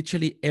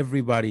literally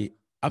everybody,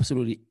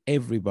 absolutely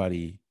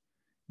everybody,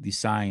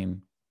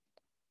 designed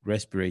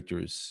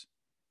respirators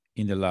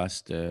in the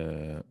last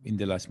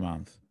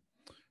month.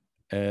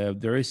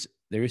 There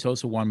is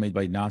also one made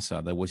by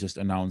NASA that was just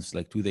announced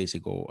like 2 days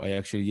ago. I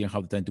actually didn't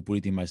have time to put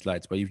it in my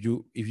slides, but if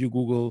you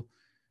Google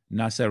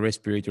NASA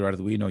respirator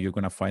Arduino, you're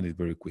gonna find it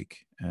very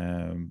quick.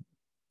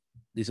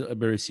 This is a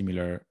very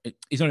similar.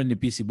 It's not in the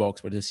PC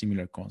box, but it's a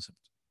similar concept.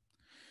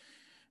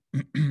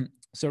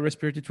 So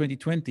Respirator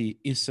 2020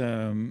 is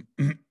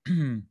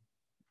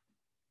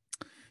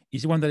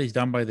is one that is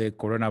done by the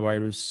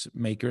coronavirus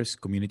makers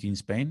community in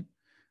Spain.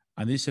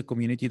 And this is a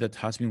community that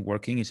has been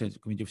working. It's a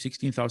community of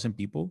 16,000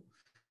 people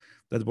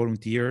that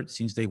volunteered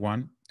since day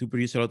one to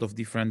produce a lot of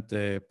different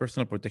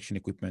personal protection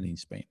equipment in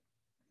Spain.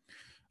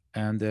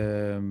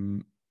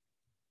 And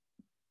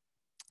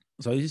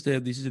so this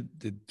is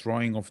the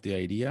drawing of the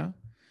idea.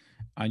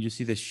 And you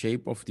see the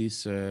shape of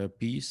this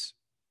piece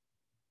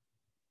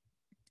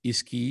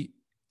is key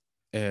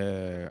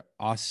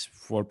as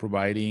for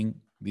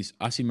providing this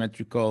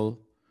asymmetrical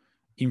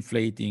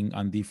inflating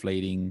and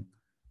deflating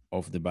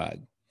of the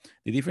bag.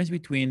 The difference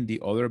between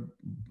the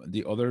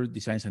other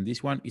designs and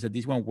this one is that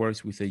this one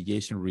works with a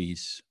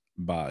Jason-Rees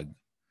bag.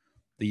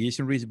 The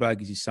Jason-Rees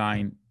bag is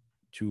designed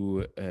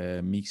to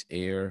mix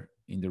air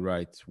in the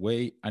right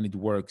way, and it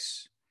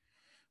works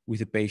with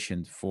the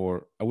patient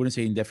for, I wouldn't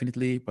say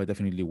indefinitely, but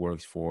definitely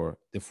works for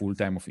the full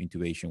time of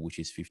intubation, which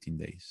is 15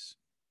 days.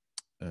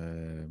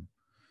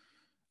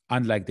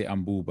 Unlike the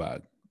Ambu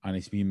bag, and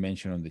it's been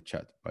mentioned on the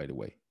chat, by the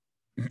way.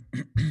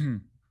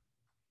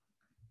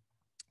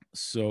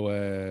 So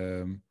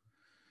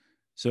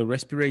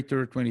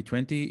Respirator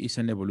 2020 is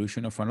an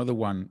evolution of another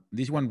one.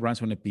 This one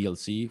runs on a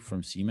PLC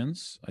from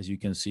Siemens, as you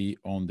can see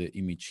on the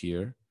image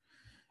here.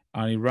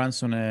 And it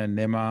runs on a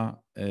NEMA,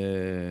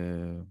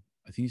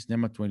 I think it's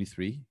NEMA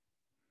 23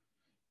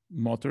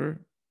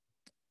 motor.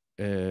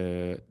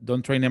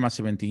 Don't try NEMA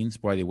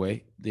 17s, by the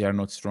way. They are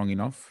not strong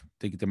enough.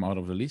 Take them out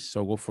of the list.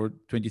 So go for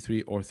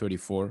 23 or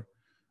 34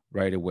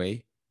 right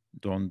away.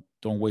 Don't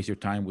waste your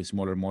time with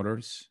smaller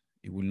motors.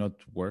 It will not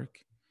work.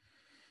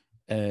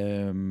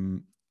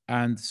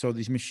 And so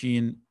this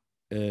machine,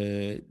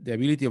 the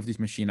ability of this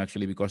machine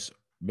actually, because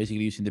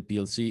basically using the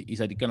PLC, is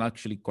that it can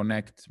actually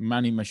connect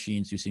many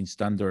machines using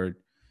standard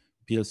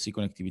PLC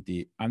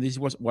connectivity. And this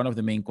was one of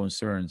the main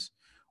concerns.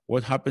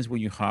 What happens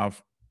when you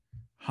have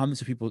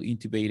hundreds of people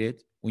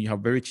intubated, when you have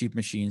very cheap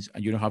machines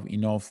and you don't have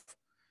enough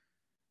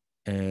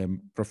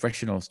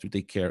professionals to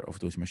take care of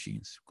those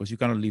machines? Because you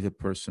cannot leave a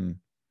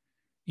person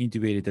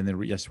intubated and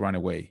then just run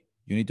away.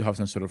 You need to have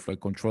some sort of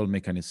like control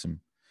mechanism.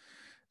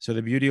 So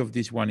the beauty of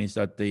this one is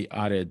that they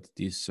added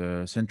this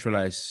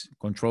centralized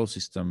control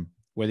system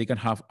where they can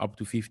have up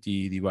to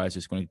 50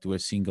 devices connected to a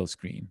single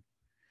screen.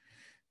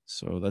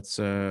 So that's,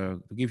 to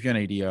give you an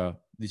idea,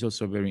 this is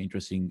also a very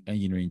interesting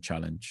engineering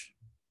challenge.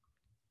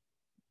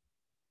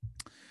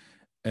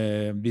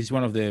 This is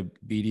one of the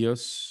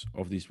videos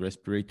of this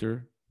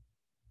respirator.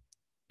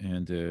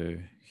 And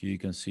here you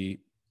can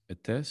see a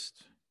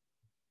test.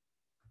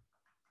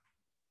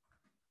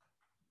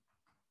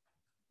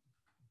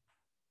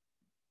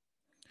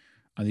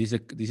 And this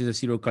is a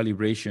zero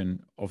calibration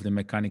of the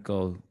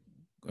mechanical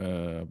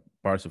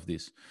parts of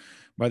this.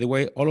 By the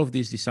way, all of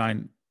this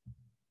design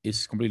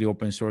is completely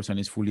open source and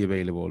is fully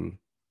available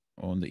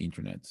on the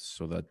internet,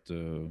 so that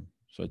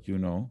you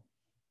know.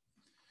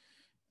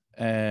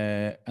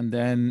 And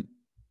then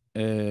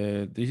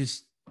this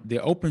is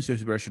the open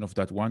source version of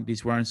that one.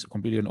 This runs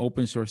completely on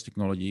open source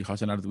technology. It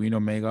has an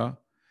Arduino Mega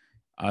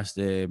as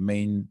the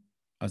main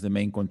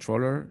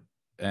controller.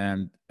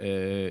 And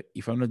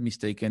if I'm not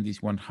mistaken,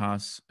 this one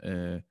has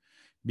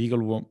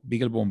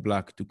BeagleBone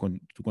Black to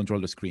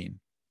control the screen.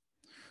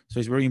 So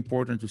it's very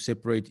important to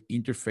separate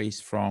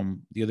interface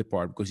from the other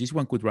part, because this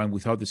one could run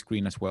without the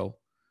screen as well,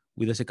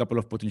 with just a couple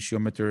of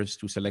potentiometers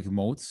to select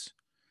modes.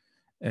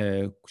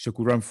 So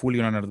could run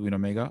fully on an Arduino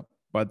Mega,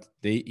 but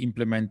they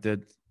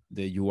implemented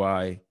the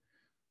UI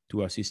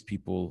to assist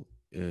people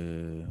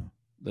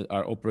that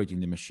are operating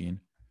the machine.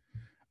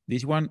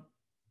 This one,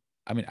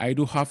 I mean, I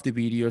do have the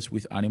videos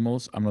with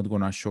animals. I'm not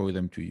going to show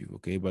them to you,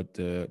 okay? But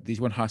this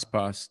one has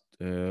passed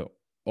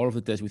all of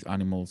the tests with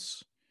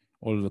animals,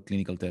 all of the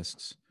clinical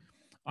tests.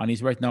 And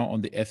is right now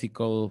on the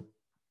ethical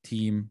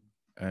team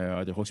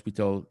at the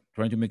hospital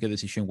trying to make a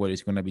decision whether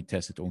it's going to be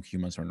tested on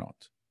humans or not.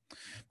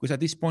 Because at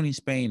this point in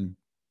Spain,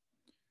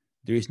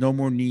 there is no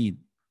more need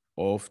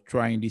of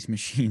trying these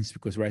machines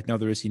because right now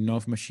there is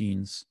enough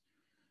machines,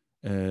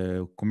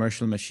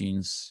 commercial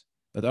machines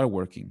that are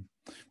working.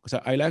 Because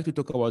I like to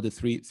talk about the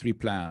three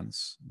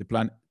plans, the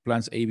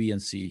plans A, B,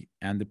 and C.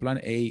 And the plan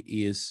A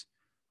is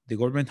the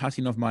government has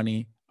enough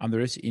money and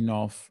there is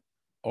enough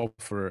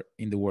offer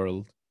in the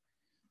world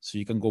so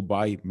you can go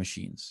buy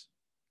machines.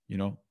 You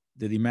know,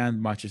 the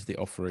demand matches the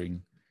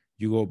offering.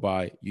 You go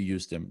buy, you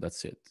use them,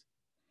 that's it.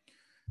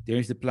 There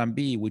is the plan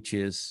B, which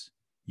is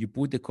you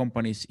put the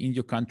companies in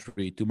your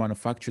country to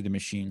manufacture the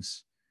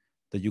machines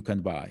that you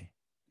can buy.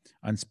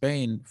 And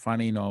Spain,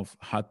 funny enough,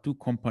 had two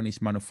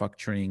companies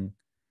manufacturing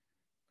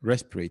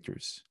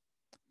respirators,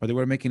 but they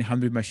were making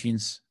 100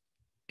 machines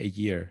a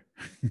year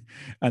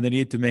and they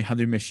needed to make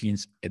 100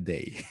 machines a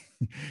day.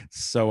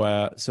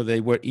 So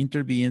they were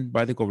intervened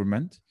by the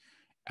government,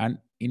 and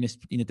in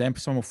a time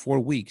span of 4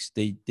 weeks,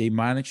 they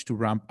managed to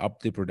ramp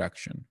up the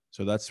production.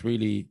 So that's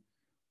really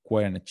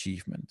quite an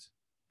achievement.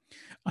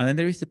 And then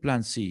there is the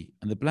plan C.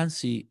 And the plan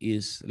C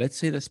is, let's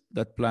say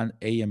that plan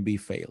A and B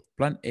fail.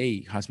 Plan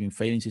A has been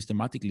failing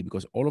systematically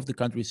because all of the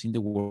countries in the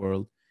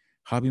world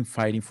have been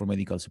fighting for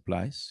medical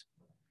supplies.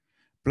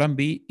 Plan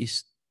B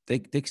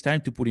takes time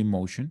to put in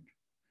motion.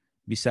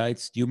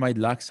 Besides, you might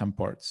lack some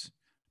parts.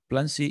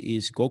 Plan C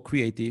is go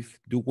creative,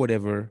 do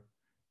whatever,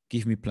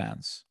 give me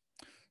plans.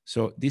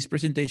 So this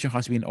presentation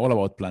has been all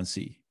about plan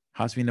C,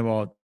 has been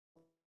about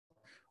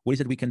what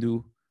is it we can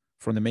do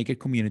from the Maker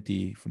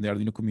community, from the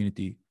Arduino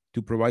community,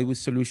 to provide with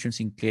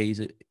solutions in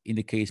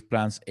the case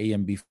plans A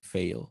and B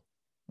fail.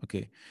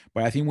 Okay,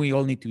 but I think we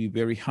all need to be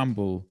very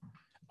humble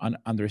and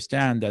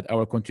understand that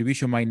our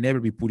contribution might never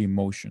be put in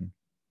motion.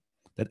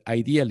 That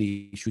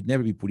ideally should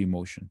never be put in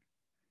motion.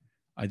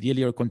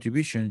 Ideally, our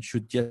contribution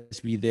should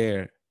just be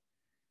there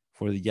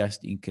for the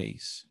just in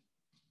case.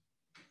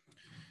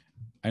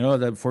 I know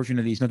that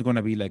unfortunately it's not going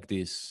to be like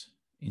this.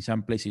 In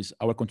some places,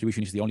 our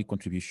contribution is the only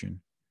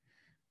contribution.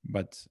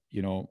 But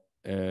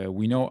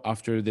we know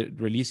after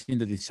releasing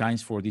the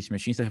designs for these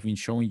machines that have been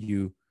showing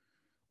you,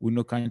 we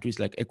know countries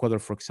like Ecuador,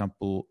 for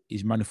example,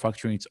 is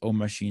manufacturing its own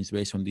machines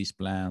based on these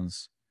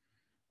plans.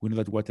 We know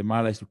that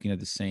Guatemala is looking at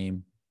the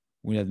same.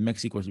 We know that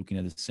Mexico is looking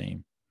at the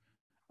same,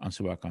 and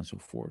so on and so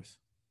forth.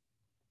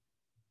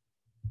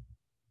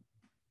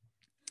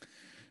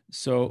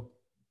 So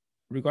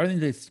regarding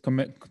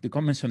the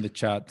comments on the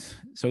chat,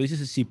 so this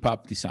is a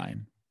CPAP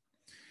design.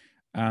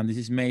 And this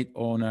is made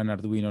on an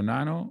Arduino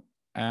Nano.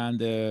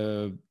 And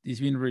it's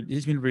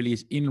been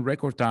released in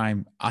record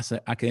time as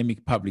an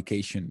academic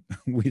publication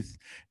with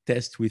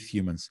tests with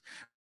humans.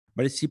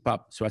 But it's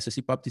CPAP. So as a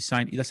CPAP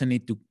design, it doesn't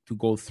need to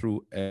go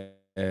through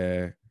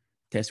a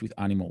test with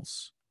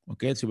animals.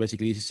 Okay, so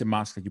basically this is a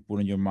mask that you put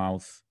in your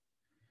mouth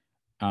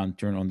and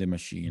turn on the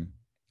machine.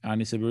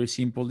 And it's a very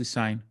simple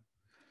design.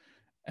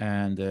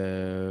 And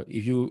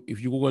if you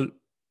Google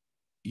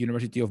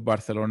University of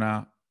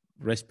Barcelona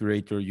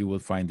respirator, you will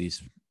find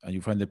this, and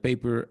you find the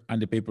paper,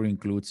 and the paper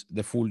includes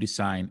the full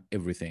design,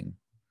 everything.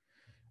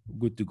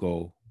 Good to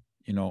go.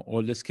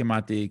 All the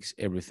schematics,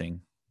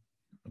 everything.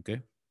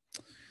 Okay.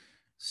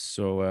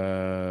 So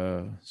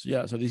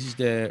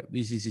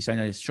this is design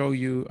I show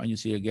you, and you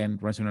see again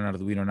runs on an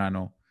Arduino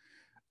Nano.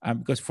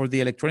 Because for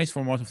the electronics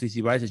for most of these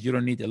devices, you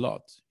don't need a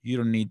lot. You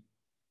don't need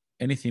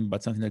anything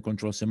but something that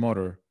controls a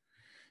motor,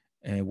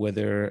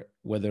 whether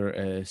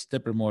a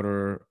stepper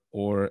motor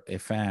or a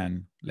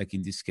fan, like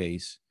in this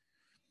case,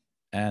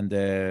 and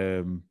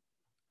then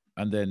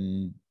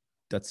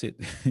that's it.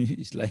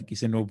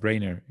 It's a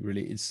no-brainer,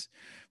 really. It's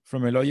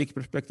from a logic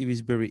perspective,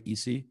 it's very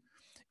easy.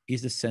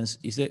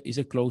 Is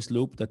a closed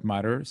loop that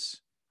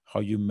matters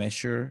how you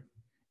measure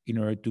in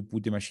order to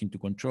put the machine to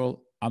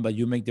control, and that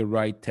you make the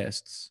right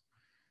tests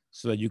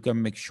so that you can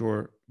make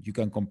sure you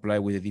can comply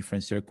with the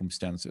different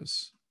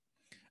circumstances.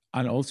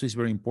 And also it's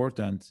very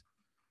important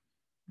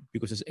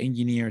because as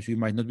engineers, we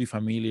might not be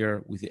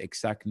familiar with the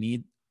exact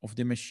need of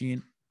the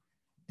machine.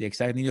 The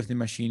exact need of the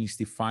machine is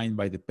defined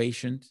by the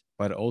patient,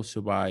 but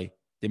also by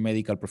the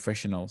medical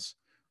professionals,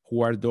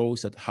 who are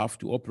those that have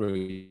to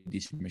operate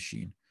this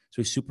machine.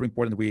 So it's super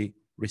important that we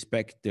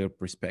respect their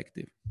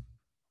perspective.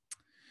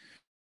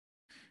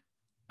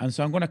 And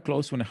so I'm going to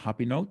close on a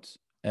happy note,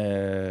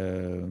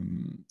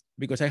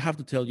 because I have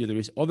to tell you there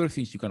is other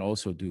things you can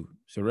also do.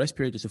 So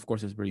respirators, of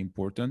course, is very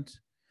important.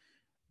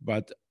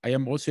 But I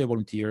am also a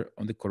volunteer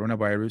on the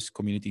coronavirus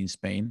community in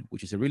Spain,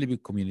 which is a really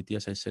big community,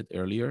 as I said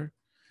earlier.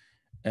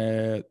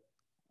 The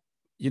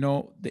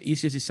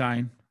easiest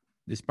design,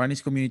 the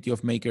Spanish community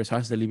of makers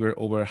has delivered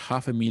over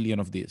 500,000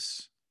 of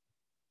this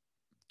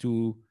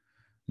to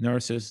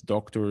nurses,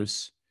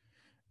 doctors,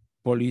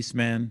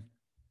 policemen,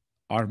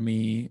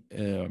 army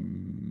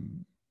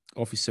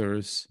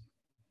officers,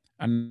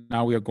 and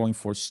now we are going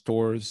for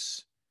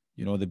stores,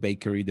 the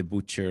bakery, the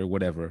butcher,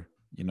 whatever.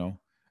 Now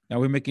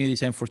we're making a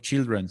design for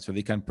children so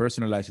they can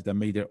personalize it and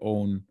make their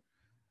own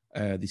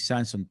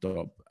designs on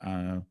top,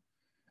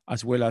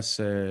 as well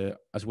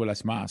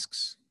as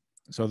masks.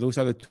 So those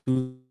are the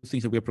two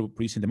things that we are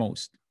producing the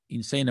most,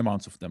 insane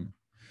amounts of them.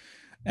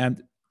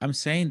 And I'm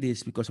saying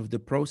this because of the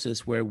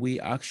process where we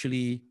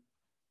actually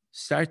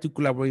start to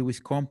collaborate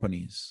with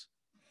companies.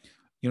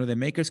 The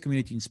makers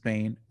community in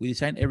Spain, we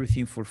design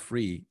everything for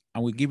free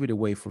and we give it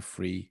away for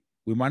free.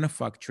 We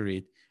manufacture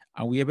it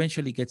and we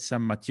eventually get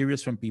some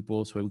materials from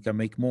people so we can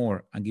make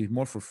more and give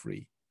more for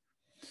free.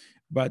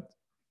 But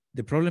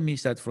the problem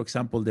is that, for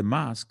example, the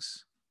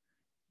masks,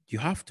 you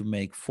have to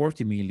make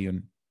 40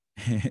 million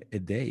a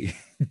day.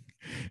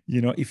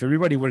 If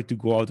everybody were to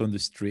go out on the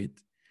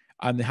street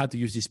and they had to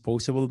use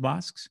disposable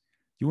masks,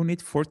 you will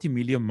need 40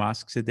 million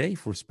masks a day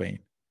for Spain.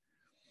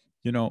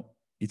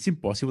 It's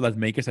impossible that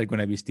makers are going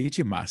to be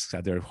stitching masks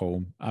at their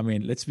home. I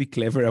mean, let's be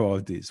clever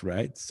about this,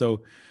 right?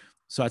 So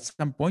at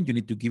some point, you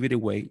need to give it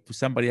away to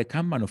somebody that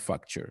can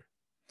manufacture.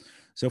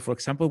 So for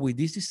example, with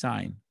this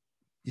design,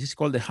 this is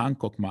called the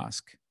Hancock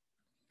mask.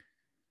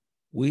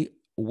 We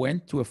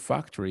went to a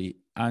factory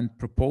and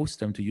proposed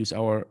them to use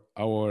our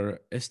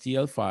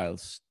STL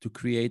files to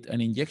create an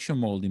injection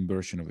molding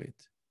version of it.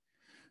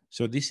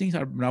 So these things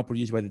are now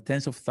produced by the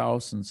tens of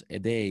thousands a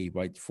day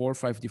by 4 or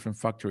 5 different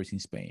factories in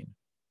Spain.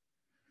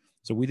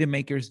 So we, the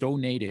makers,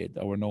 donated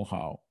our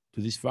know-how to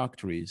these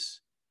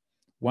factories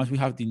once we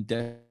have been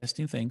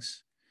testing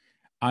things.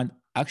 And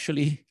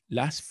actually,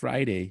 last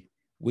Friday,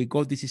 we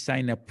got this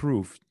design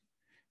approved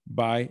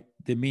by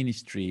the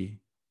Ministry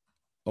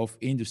of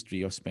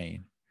Industry of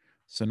Spain.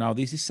 So now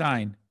this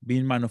design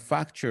being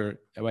manufactured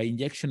by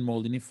injection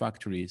molding in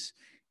factories,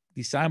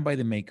 designed by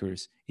the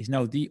makers, is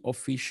now the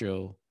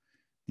official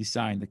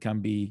design that can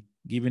be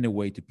given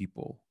away to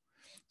people.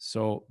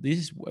 So this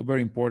is a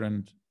very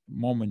important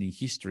moment in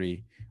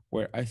history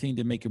where I think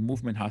the maker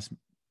movement has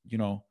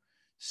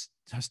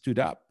stood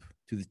up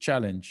to the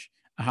challenge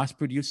and has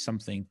produced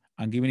something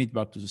and given it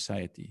back to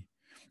society.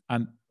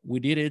 And we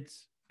did it,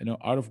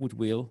 out of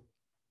goodwill.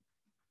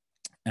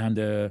 And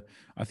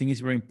I think it's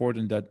very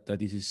important that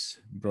this is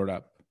brought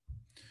up.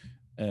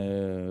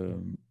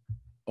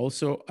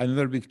 Also,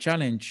 another big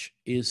challenge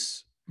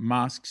is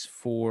masks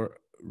for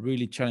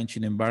really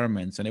challenging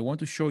environments. And I want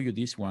to show you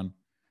this one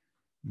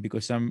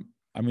because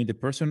the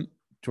person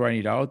trying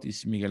it out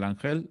is Miguel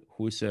Angel,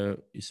 who is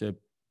a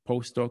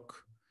postdoc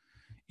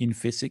in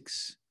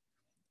physics.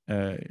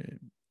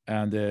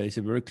 And he's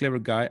a very clever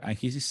guy. And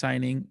he's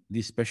designing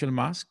this special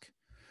mask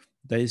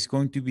that is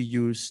going to be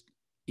used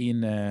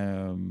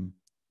in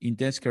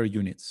intensive care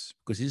units,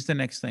 because this is the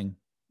next thing.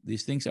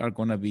 These things are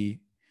going to be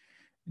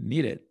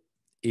needed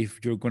if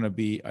you're going to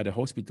be at a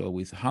hospital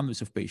with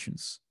hundreds of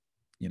patients.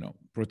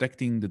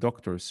 Protecting the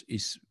doctors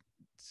is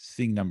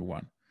thing number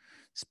one.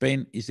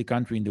 Spain is the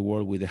country in the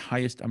world with the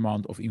highest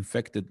amount of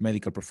infected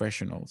medical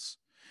professionals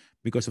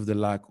because of the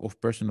lack of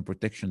personal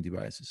protection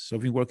devices. So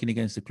we've been working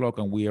against the clock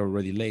and we are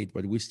already late,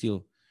 but we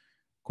still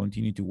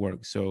continue to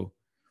work. So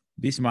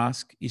this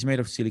mask is made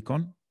of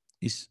silicone.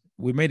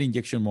 We made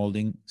injection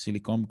molding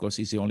silicone because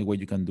it's the only way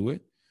you can do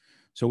it.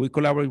 So we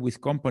collaborate with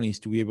companies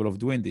to be able of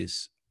doing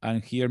this.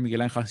 And here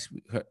Miguel Angel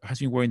has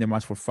been wearing the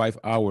mask for 5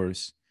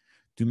 hours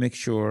to make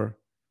sure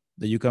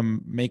that you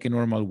can make a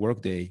normal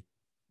workday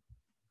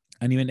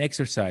and even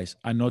exercise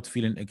and not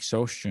feeling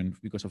exhaustion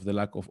because of the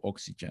lack of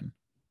oxygen.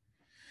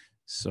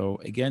 So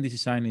again, this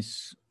design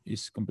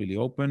is completely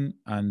open,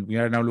 and we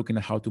are now looking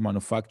at how to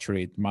manufacture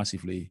it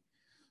massively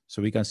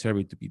so we can serve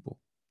it to people.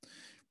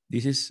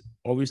 This is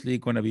obviously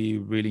going to be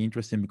really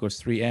interesting because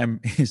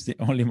 3M is the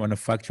only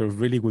manufacturer of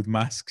really good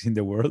masks in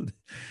the world.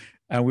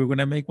 And we're going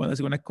to make one that's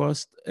going to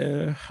cost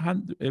a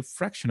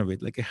fraction of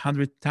it, like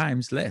 100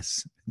 times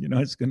less.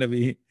 It's going to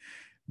be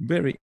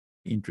very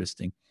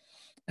interesting.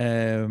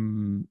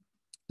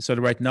 So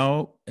right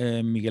now,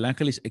 Miguel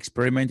Angel is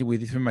experimenting with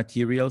different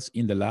materials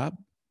in the lab.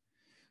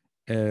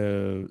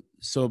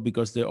 So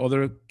because the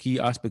other key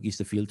aspect is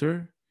the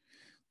filter.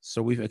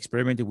 So we've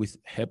experimented with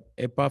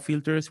HEPA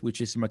filters,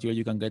 which is a material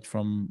you can get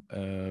from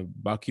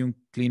vacuum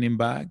cleaning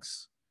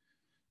bags.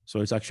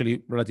 So it's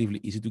actually relatively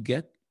easy to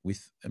get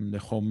with the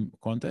home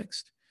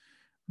context.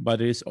 But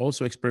there is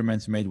also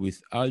experiments made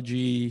with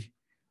algae,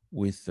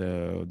 with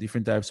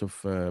different types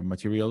of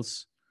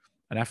materials.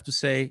 And I have to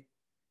say,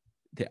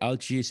 the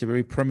algae is a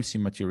very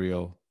promising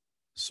material.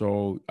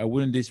 So I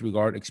wouldn't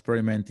disregard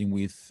experimenting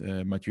with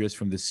materials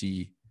from the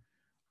sea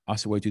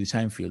as a way to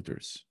design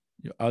filters.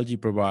 Algae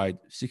provide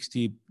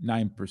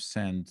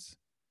 69%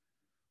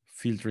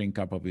 filtering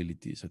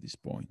capabilities at this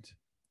point.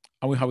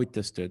 And we have it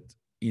tested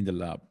in the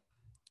lab.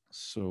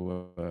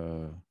 So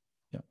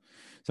yeah.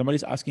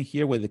 Somebody's asking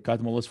here whether the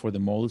CAD models for the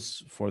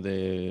molds for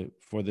the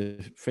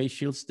face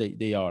shields,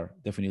 they are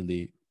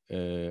definitely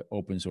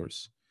open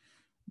source.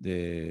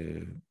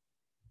 The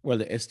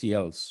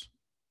STLs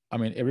I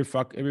mean, every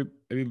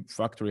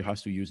factory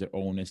has to use their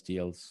own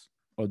STLs,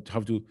 or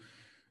have to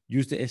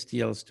use the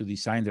STLs to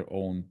design their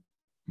own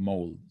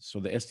mold. So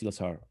the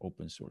STLs are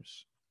open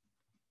source.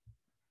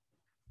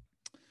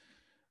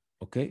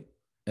 Okay.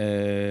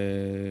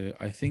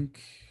 I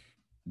think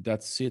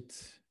that's it.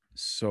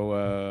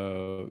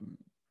 So,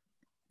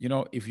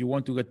 if you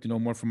want to get to know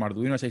more from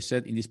Arduino, as I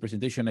said in this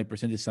presentation, I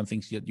presented some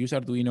things that use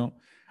Arduino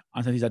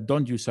and some things that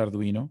don't use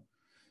Arduino.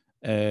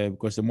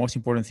 Because the most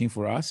important thing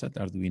for us at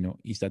Arduino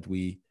is that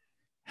we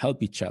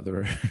help each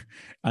other.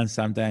 And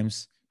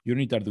sometimes you don't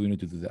need Arduino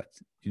to do that.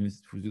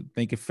 To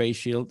make a face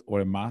shield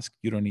or a mask,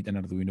 you don't need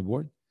an Arduino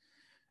board.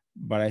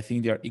 But I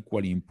think they are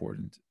equally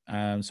important.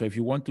 So if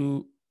you want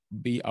to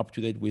be up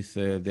to date with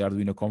the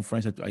Arduino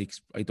conference that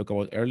I talked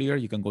about earlier,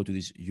 you can go to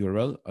this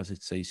URL, as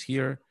it says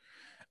here.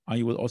 And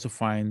you will also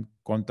find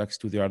contacts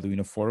to the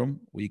Arduino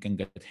forum where you can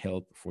get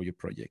help for your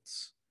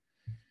projects.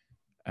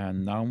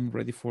 And now I'm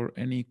ready for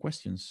any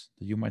questions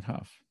that you might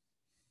have.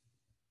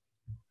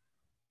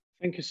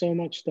 Thank you so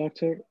much,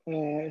 Doctor.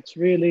 It's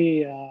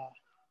really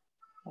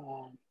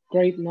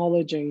great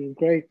knowledge and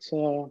great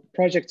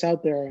projects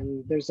out there.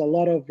 And there's a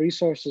lot of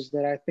resources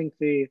that I think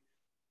the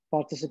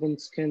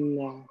participants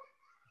can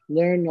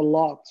learn a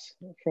lot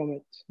from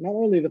it. Not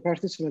only the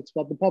participants,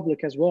 but the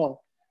public as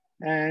well.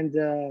 And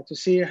to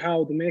see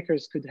how the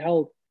makers could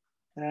help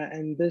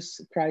in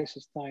this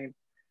crisis time.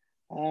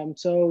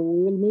 So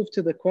we'll move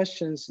to the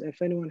questions.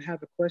 If anyone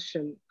have a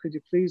question, could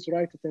you please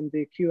write it in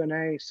the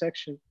Q&A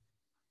section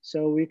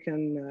so we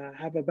can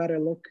have a better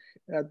look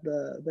at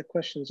the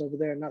questions over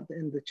there, not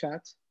in the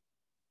chat.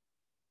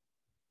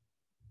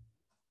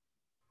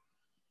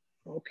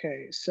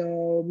 Okay,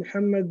 so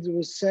Muhammad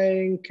was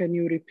saying, can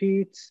you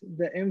repeat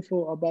the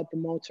info about the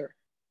motor?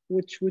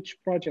 Which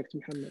project,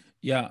 Muhammad?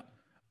 Yeah,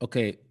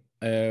 okay.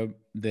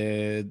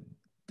 The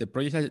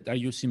projects that are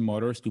using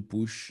motors to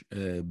push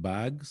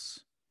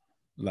bags,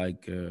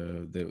 like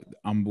the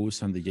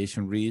Ambus and the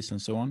Jason Rees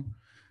and so on,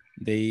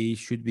 they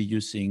should be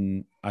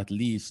using at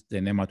least the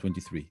NEMA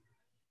 23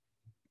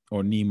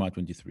 or NEMA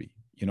 23.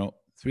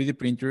 3D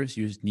printers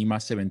use NEMA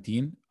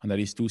 17, and that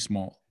is too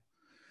small.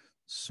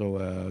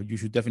 So you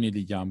should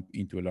definitely jump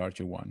into a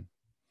larger one.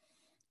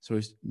 So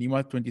it's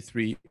NEMA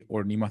 23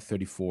 or NEMA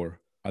 34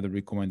 are the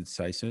recommended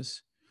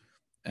sizes.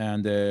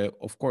 And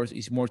of course,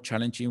 it's more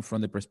challenging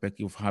from the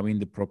perspective of having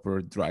the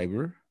proper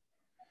driver.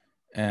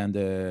 And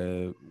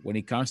when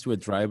it comes to a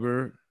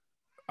driver,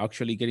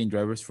 actually getting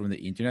drivers from the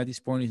internet at this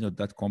point is not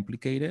that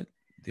complicated.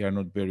 They are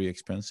not very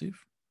expensive.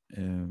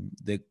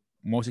 The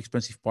most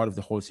expensive part of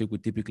the whole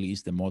circuit typically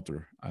is the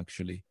motor,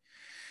 actually.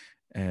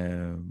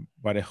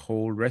 But a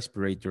whole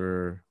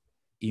respirator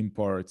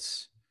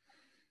imports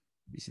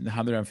is in the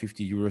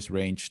 150 euros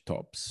range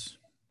tops,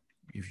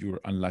 if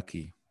you're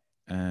unlucky.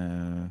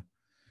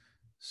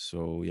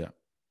 So yeah,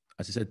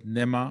 as I said,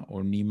 NEMA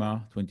or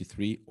NEMA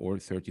 23 or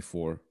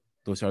 34.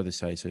 Those are the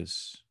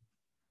sizes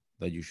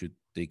that you should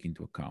take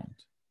into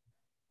account.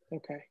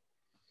 Okay.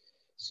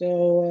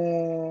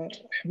 So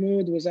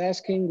Hamoud was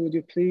asking, would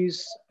you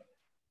please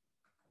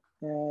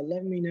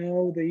let me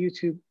know the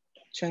YouTube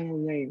channel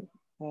name?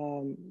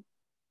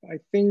 I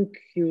think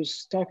he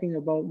was talking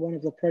about one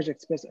of the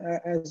projects, but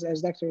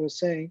as Doctor was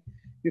saying,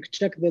 you can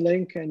check the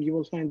link and you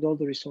will find all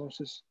the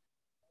resources.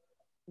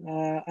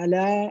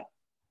 Ala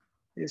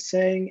is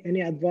saying,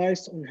 any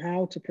advice on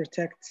how to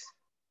protect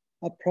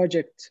a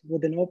project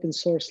with an open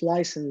source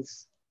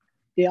license?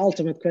 The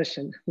ultimate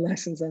question,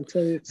 license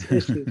until it's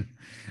issued.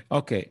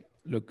 Okay,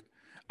 look,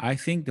 I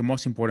think the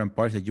most important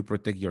part is that you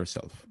protect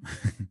yourself.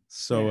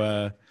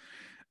 So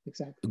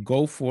exactly.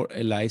 Go for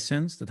a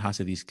license that has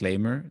a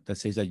disclaimer that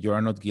says that you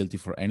are not guilty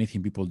for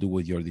anything people do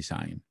with your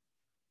design.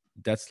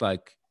 That's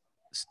like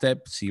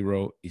step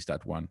 0 is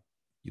that one.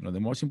 The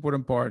most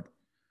important part,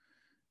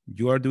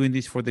 you are doing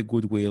this for the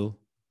goodwill.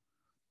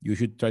 You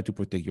should try to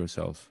protect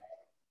yourself,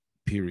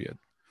 period.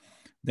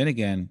 Then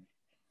again,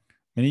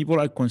 many people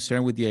are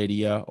concerned with the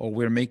idea, oh,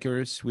 we're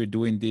makers, we're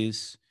doing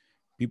this.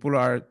 People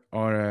are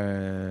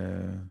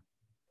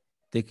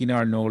taking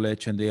our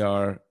knowledge and they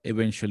are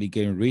eventually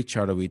getting rich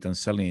out of it and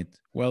selling it.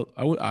 Well,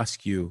 I would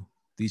ask you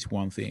this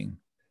one thing.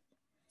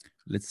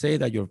 Let's say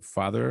that your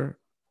father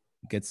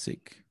gets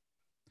sick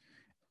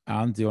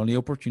and the only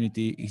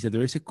opportunity is that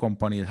there is a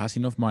company that has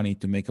enough money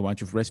to make a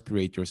bunch of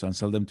respirators and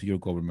sell them to your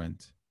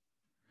government.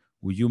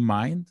 Would you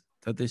mind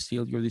that they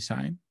steal your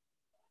design?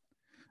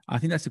 I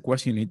think that's the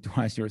question you need to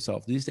ask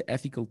yourself. This is the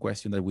ethical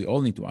question that we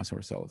all need to ask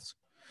ourselves.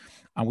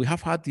 And we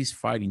have had this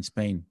fight in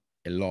Spain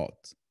a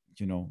lot,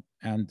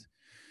 and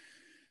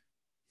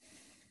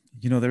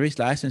there is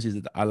licenses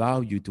that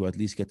allow you to at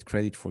least get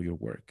credit for your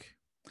work.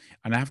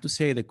 And I have to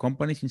say, the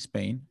companies in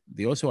Spain,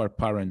 they also are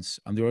parents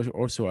and they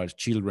also are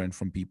children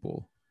from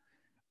people.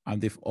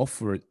 And they've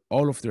offered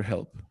all of their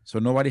help. So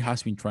nobody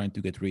has been trying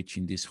to get rich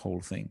in this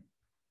whole thing.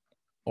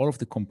 All of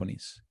the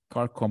companies,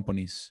 car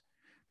companies,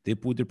 they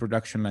put their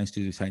production lines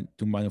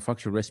to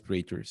manufacture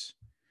respirators.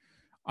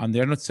 And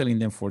they're not selling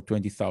them for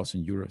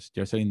 20,000 euros.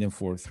 They're selling them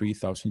for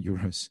 3,000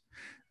 euros.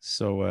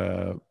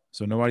 So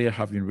nobody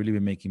have really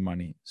been making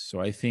money. So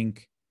I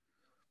think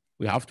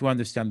we have to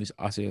understand this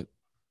as a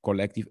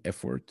collective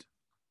effort,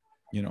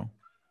 you know.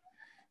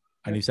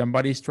 And if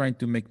somebody is trying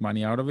to make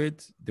money out of it,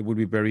 they will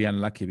be very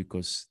unlucky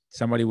because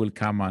somebody will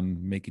come and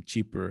make it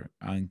cheaper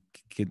and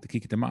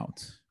kick them out.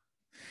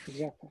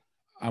 Exactly.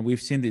 And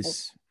we've seen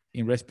this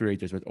in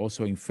respirators, but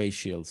also in face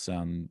shields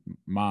and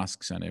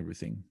masks and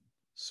everything.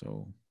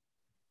 So,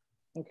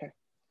 okay.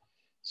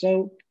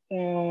 So,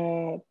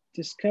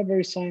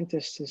 Discovery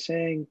Scientist is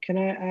saying, can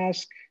I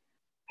ask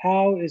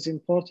how is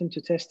important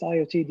to test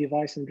IoT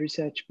device and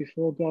research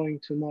before going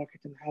to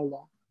market and how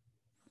long?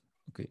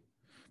 okay.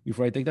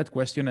 Before I take that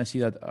question, I see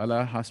that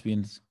Allah has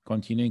been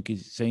continuing.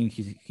 He's saying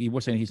he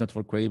was saying he's not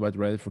for credit, but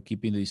rather for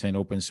keeping the design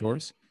open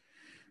source.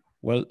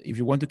 Well, if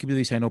you want to keep the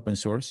design open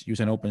source, use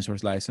an open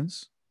source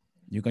license.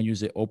 You can use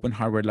the open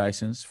hardware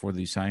license for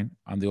the design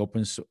and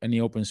the any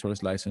open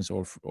source license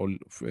or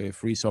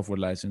free software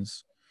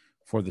license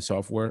for the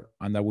software,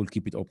 and that will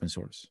keep it open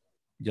source.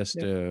 Just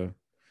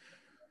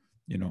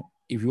you know,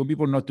 if you want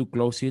people not to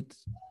close it,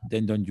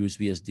 then don't use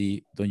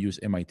BSD, don't use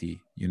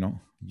MIT. You know,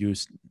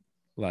 use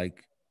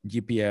like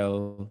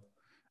GPL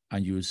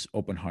and use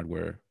open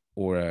hardware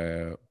or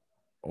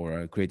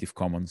a Creative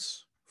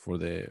Commons for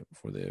the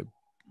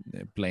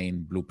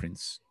plain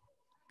blueprints.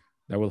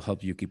 That will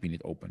help you keeping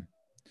it open.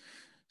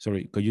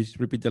 Sorry, could you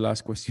repeat the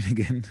last question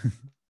again?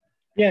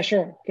 Yeah,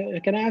 sure.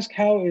 Can I ask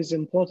how is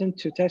important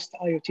to test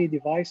IoT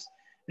device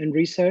and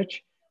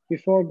research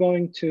before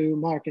going to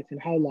market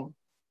and how long?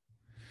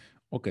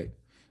 Okay,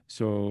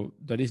 so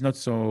that is not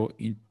so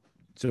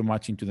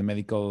much into the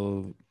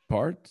medical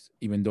part,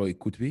 even though it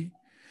could be.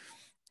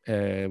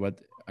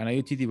 But an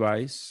IoT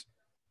device,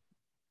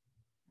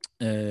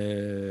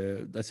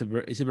 it's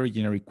a very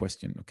generic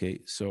question.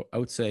 Okay, so I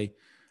would say,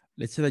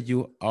 let's say that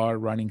you are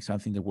running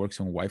something that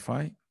works on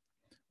Wi-Fi,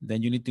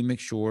 then you need to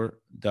make sure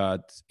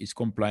that it's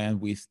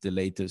compliant with the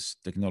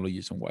latest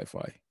technologies on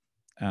Wi-Fi,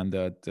 and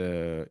that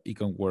it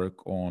can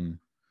work on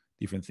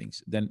different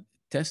things. Then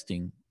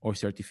testing or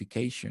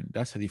certification,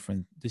 this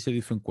is a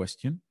different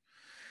question,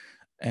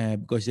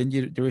 because then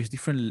there is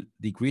different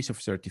degrees of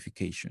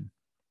certification.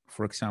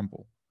 For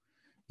example,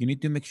 you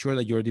need to make sure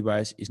that your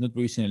device is not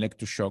producing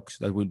electroshocks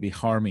that will be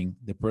harming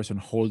the person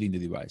holding the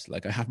device.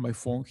 Like I have my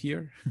phone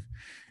here.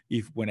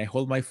 If when I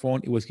hold my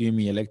phone, it was giving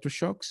me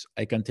electroshocks,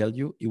 I can tell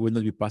you it will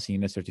not be passing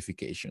in the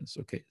certifications.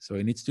 Okay. So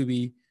it needs to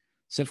be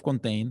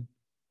self-contained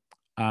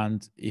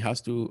and it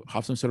has to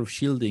have some sort of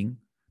shielding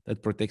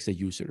that protects the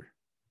user.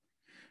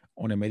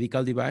 On a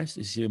medical device,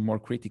 it's even more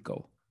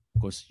critical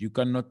because you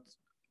cannot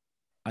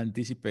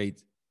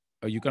anticipate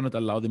or you cannot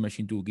allow the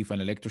machine to give an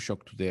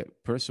electroshock to the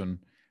person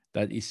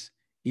that is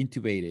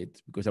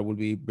intubated, because that will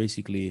be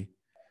basically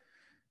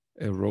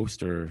a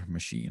roaster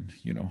machine,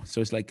 you know. So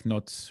it's like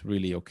not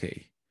really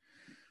okay.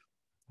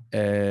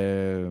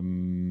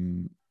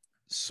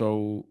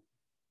 So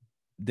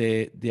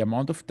the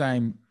amount of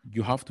time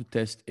you have to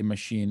test a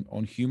machine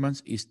on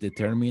humans is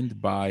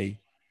determined by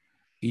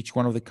each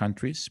one of the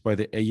countries, by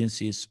the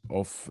agencies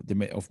of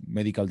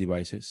medical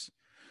devices.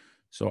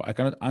 So I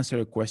cannot answer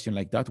a question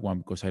like that one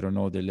because I don't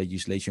know the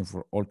legislation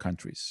for all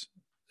countries.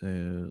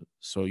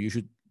 So you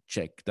should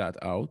check that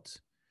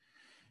out.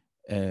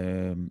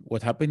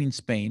 What happened in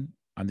Spain,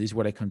 and this is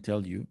what I can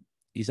tell you,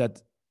 is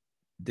that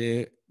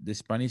the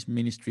Spanish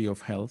Ministry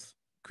of Health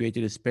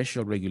created a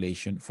special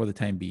regulation for the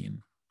time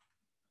being.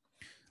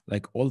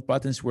 Like all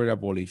patents were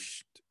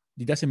abolished.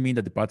 It doesn't mean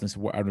that the patents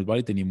are not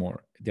valid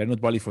anymore. They are not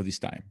valid for this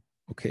time,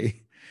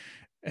 okay?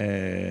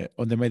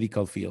 On the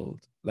medical field.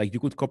 Like you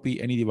could copy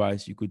any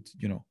device, you could,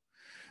 you know,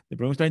 the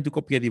problem is trying to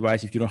copy a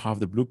device if you don't have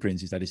the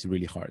blueprints is that it's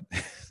really hard.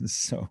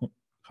 So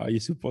how are you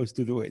supposed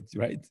to do it,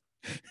 right?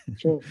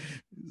 Sure.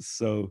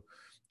 So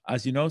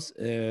as you know, is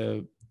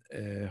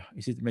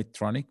it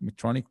Medtronic?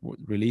 Medtronic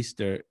released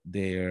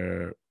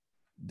their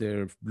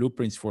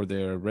blueprints for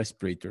their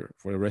respirator,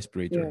 for a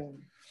respirator.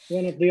 Yeah,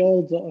 one of the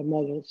old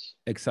models.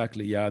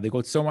 Exactly. Yeah, they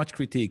got so much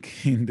critique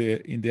in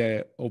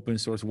the open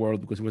source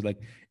world because it was like,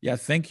 yeah,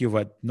 thank you,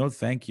 but no,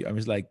 thank you. I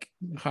was like,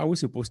 how are we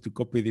supposed to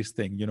copy this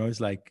thing? You know,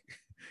 it's like,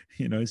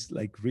 you know, it's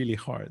like really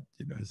hard.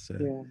 You know, it's,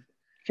 yeah.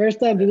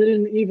 First time they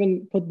didn't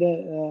even put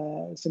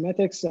the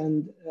semantics,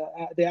 and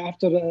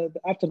after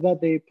that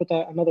they put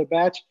another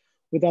batch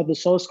without the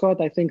source code.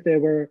 I think they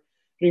were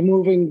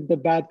removing the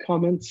bad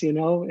comments, you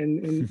know,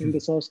 in the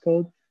source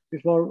code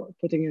before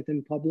putting it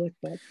in public.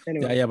 But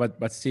anyway. yeah,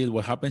 but still,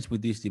 what happens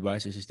with these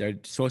devices is they're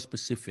so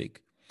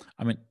specific.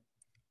 I mean,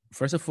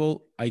 first of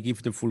all, I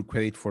give them full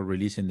credit for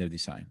releasing their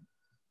design.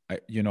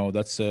 You know,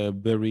 that's a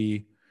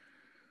very,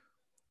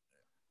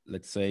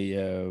 let's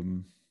say,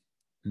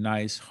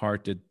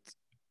 nice-hearted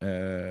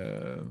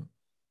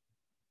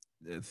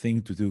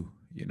thing to do.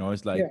 You know,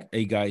 it's like,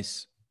 hey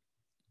guys,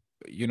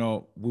 you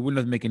know, we will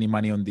not make any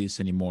money on this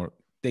anymore.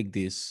 Take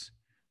this.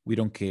 We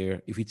don't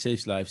care. If it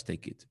saves lives,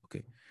 take it.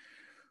 Okay.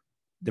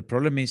 The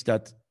problem is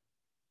that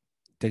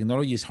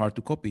technology is hard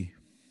to copy.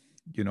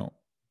 You know,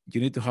 you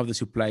need to have the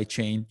supply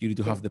chain. You need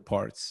to have the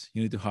parts.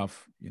 You need to have,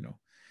 you know,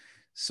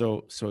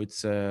 so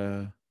it's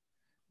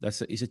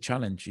it's a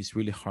challenge. It's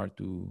really hard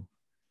to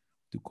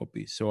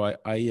copy. So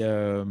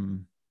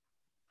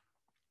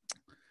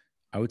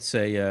I would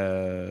say,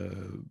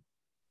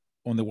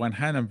 on the one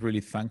hand, I'm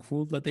really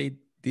thankful that they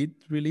did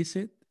release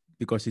it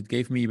because it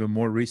gave me even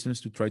more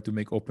reasons to try to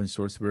make open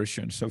source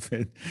versions of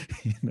it,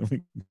 you know,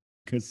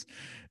 because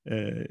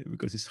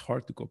it's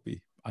hard to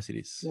copy as it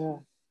is. Yeah,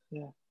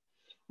 yeah.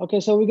 Okay,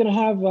 so we're gonna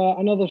have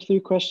another three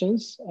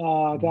questions,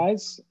 Mhm.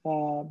 guys,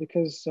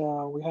 because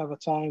we have a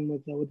time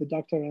with the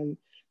doctor, and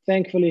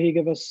thankfully he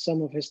gave us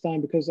some of his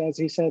time because, as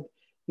he said,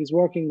 he's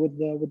working with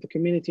the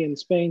community in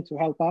Spain to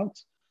help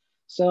out.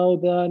 So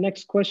the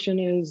next question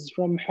is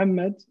from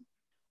Muhammad.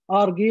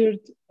 Are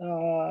geared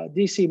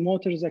DC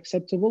motors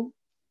acceptable?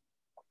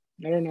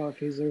 I don't know if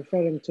he's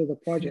referring to the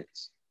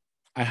projects.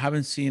 I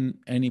haven't seen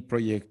any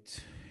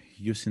project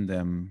using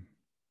them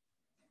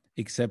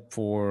except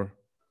for,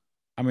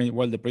 I mean,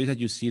 well, the projects that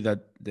you see that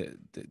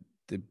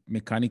the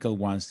mechanical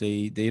ones,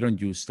 they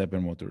don't use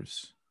stepper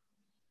motors.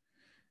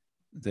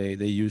 They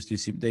use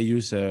this, they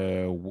use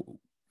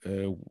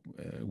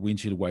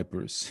windshield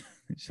wipers.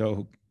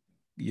 So,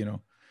 you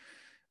know,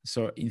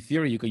 so in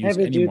theory, you can use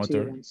Heavy any duty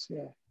motor. ones,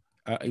 yeah.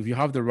 If you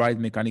have the right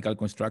mechanical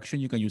construction,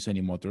 you can use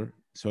any motor.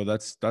 So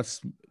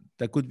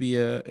that could be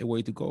a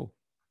way to go.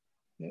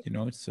 Yeah. You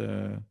know, it's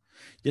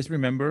just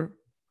remember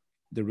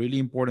the really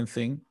important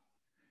thing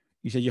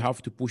is that you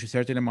have to push a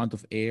certain amount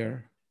of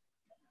air,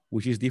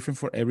 which is different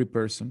for every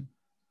person.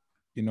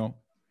 You know,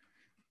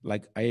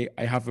 like I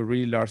have a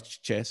really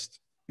large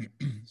chest,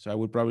 so I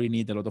would probably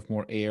need a lot of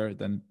more air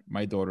than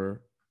my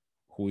daughter,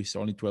 who is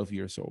only 12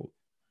 years old.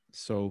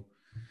 So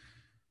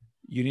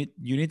you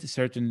need a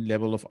certain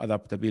level of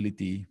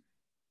adaptability,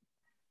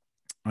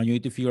 and you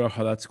need to figure out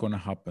how that's going to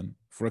happen.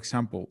 For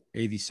example,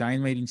 a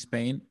design made in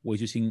Spain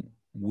was using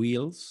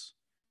wheels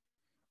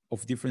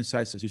of different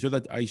sizes. You saw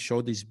that I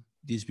showed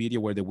this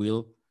video where the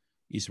wheel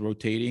is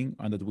rotating,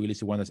 and that wheel is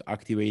the one that's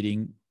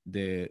activating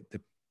the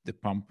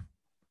pump.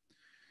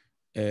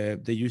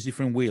 They use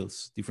different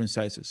wheels, different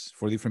sizes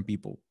for different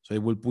people, so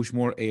it will push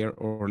more air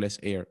or less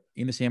air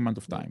in the same amount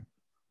of Yeah. time.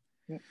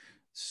 Yeah.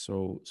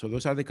 So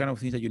those are the kind of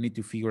things that you need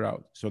to figure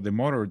out. So the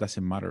motor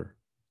doesn't matter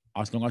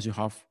as long as you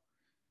have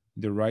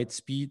the right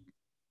speed,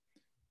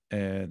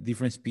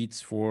 different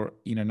speeds for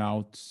in and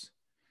outs,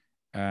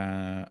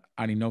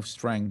 and enough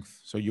strength.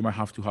 So you might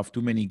have to have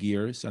too many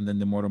gears, and then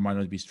the motor might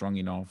not be strong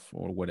enough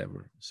or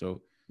whatever.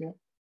 So, Yeah.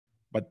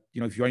 but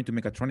if you're into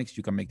mechatronics,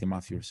 you can make the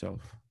math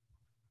yourself.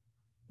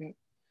 Yeah.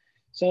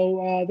 So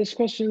this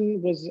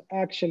question was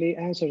actually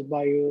answered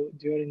by you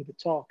during the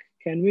talk.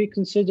 Can we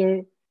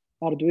consider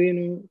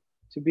Arduino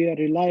to be a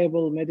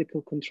reliable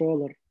medical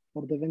controller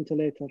for the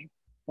ventilator,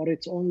 or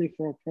it's only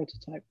for a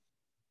prototype?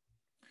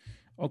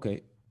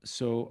 Okay,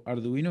 so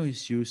Arduino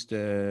is used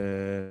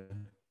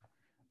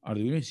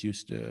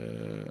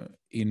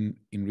in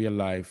real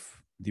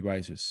life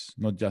devices,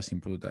 not just in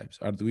prototypes.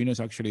 Arduino is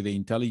actually the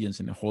intelligence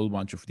in a whole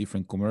bunch of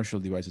different commercial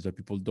devices that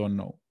people don't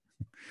know.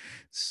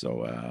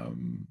 So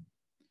um,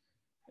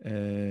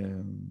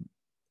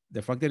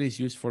 the fact that it's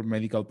used for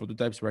medical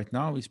prototypes right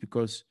now is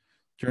because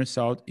turns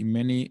out in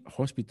many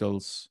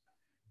hospitals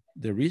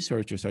the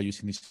researchers are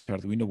using these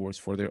Arduino boards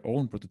for their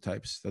own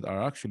prototypes that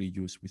are actually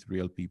used with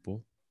real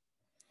people.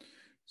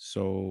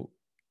 So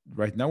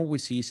right now what we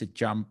see is a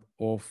jump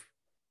of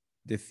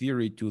the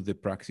theory to the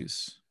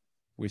praxis.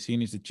 We're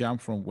seeing is the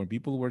jump from when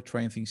people were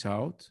trying things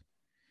out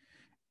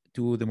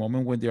to the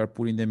moment when they are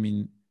putting them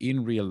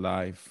in real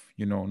life,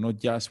 not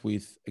just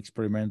with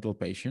experimental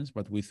patients,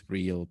 but with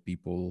real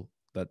people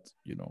that,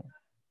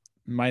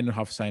 might not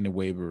have signed a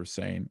waiver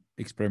saying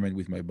experiment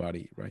with my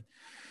body, right?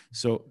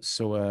 So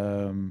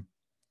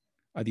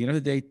at the end of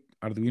the day,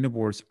 Arduino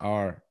boards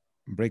are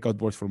breakout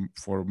boards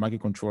for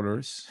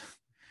microcontrollers,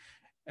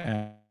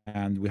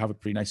 and we have a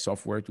pretty nice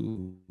software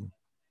to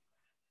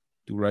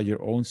write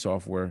your own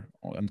software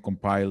and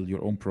compile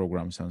your own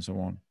programs and so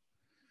on.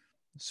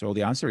 So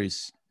the answer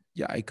is,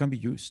 yeah, it can be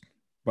used,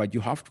 but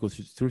you have to go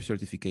through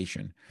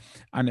certification.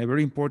 And a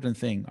very important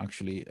thing,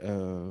 actually,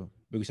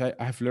 because I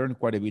have learned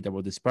quite a bit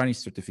about the Spanish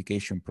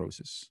certification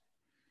process.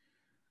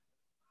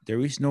 There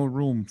is no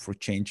room for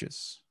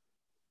changes.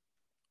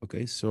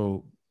 Okay,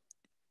 so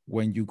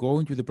when you go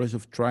into the process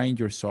of trying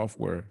your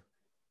software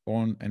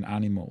on an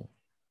animal,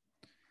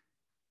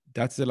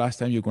 that's the last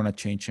time you're going to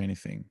change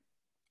anything,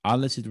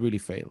 unless it really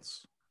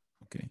fails.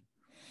 Okay,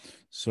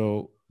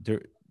 so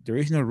there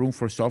is no room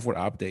for software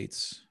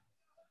updates.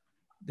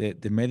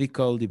 The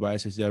medical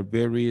devices, they are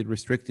very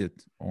restricted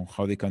on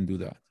how they can do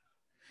that.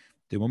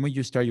 The moment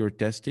you start your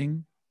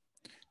testing,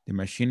 the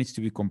machine needs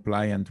to be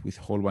compliant with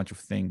a whole bunch of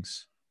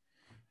things,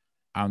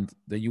 and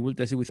then you will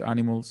test it with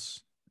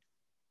animals.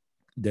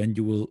 Then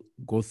you will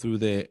go through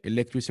the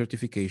electric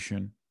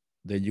certification.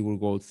 Then you will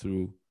go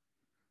through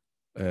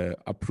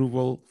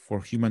approval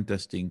for human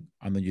testing,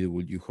 and then you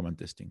will do human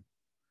testing.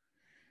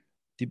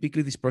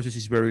 Typically, this process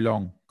is very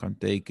long, can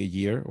take a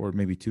year or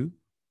maybe two.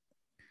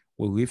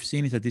 What we've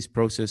seen is that this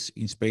process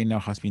in Spain now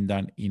has been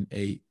done in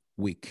a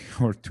week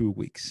or 2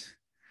 weeks.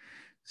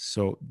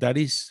 So that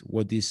is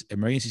what this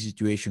emergency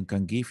situation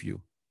can give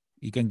you.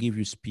 It can give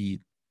you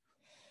speed,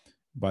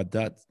 but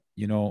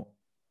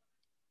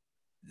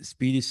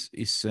speed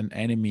is an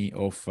enemy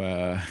of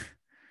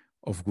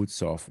of good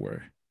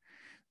software.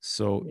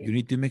 So Yeah. you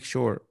need to make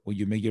sure when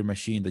you make your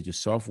machine that your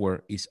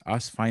software is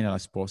as final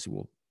as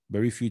possible.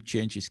 Very few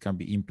changes can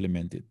be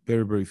implemented.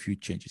 Very, very few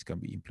changes can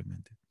be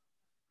implemented.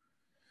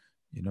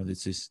 You know,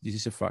 this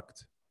is a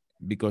fact,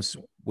 because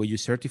when you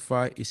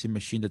certify is a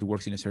machine that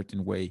works in a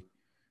certain way,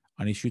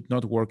 and it should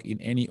not work in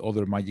any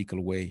other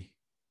magical way.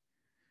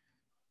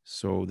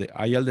 So the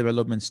IL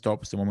development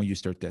stops the moment you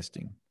start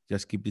testing.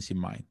 Just keep this in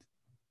mind.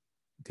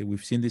 Okay,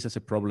 we've seen this as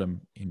a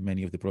problem in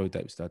many of the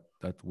prototypes that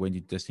when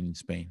you testing in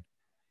Spain.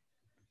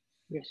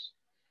 Yes.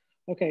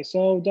 Okay,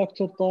 so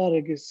Dr.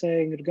 Tariq is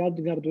saying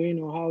regarding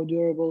Arduino, how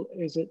durable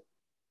is it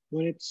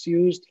when it's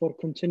used for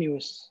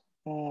continuous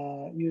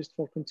for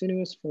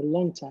a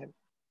long time?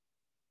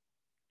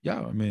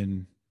 Yeah, I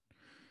mean,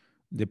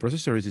 the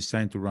processor is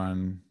designed to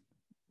run,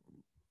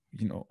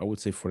 I would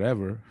say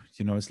forever.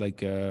 It's like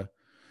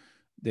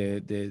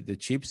the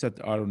chips that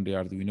are on the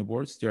Arduino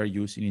boards, they are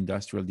used in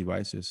industrial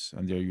devices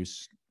and they're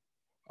used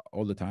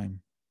all the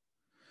time.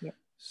 Yeah.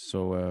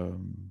 So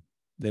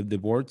the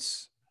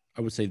boards,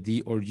 I would say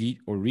the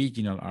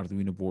original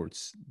Arduino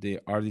boards, they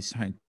are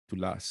designed to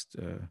last.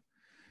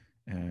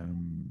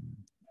 Um,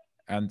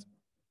 and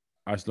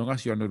as long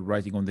as you're not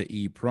writing on the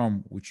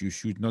EEPROM, which you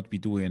should not be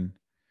doing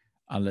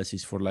unless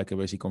it's for like a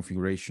basic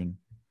configuration,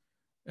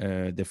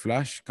 the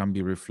flash can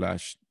be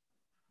reflashed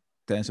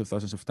tens of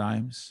thousands of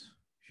times,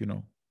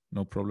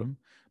 no problem.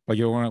 But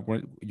you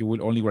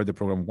will only write the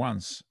program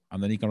once,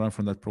 and then you can run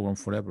from that program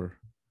forever.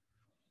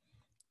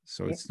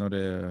 So Yeah. it's not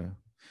a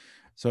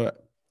so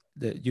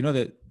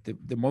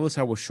the models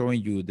I was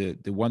showing you,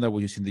 the one that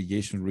was using the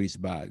Jason Reese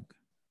bag,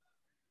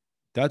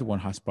 that one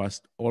has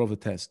passed all of the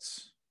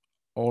tests,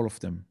 all of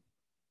them,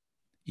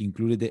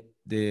 included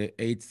the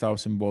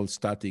 8,000 volt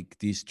static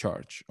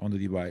discharge on the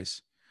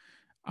device.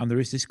 And there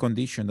is this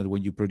condition that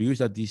when you produce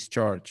that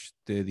discharge,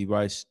 the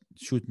device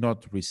should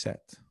not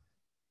reset.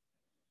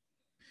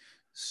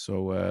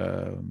 So,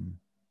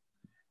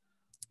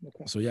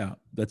 Okay. so yeah,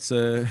 that's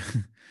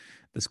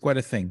that's quite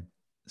a thing.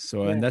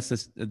 So, and Yeah.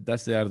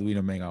 that's the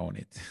Arduino Mega on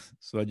it,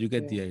 so that you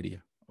get Yeah. the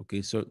idea.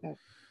 Okay, so Yeah.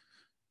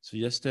 so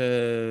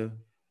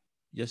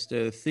just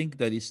think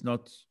that it's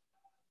not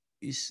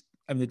is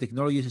I mean the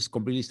technology is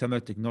completely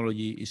standard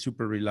technology, is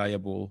super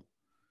reliable.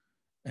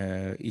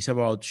 It's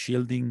about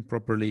shielding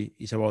properly.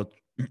 It's about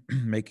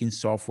making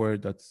software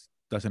that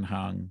doesn't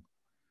hang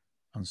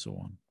and so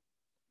on.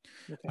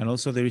 Okay. And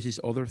also there is this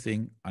other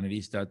thing, and it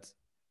is that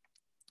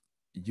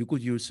you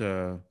could use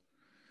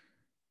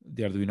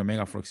the Arduino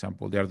Mega, for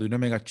example. The Arduino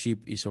Mega chip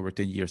is over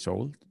 10 years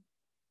old.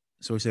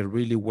 So it's a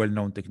really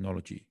well-known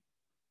technology.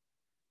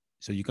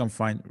 So you can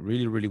find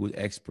really, really good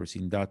experts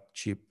in that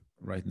chip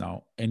right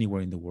now,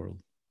 anywhere in the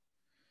world.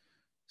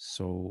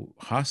 So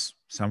has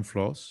some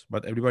flaws,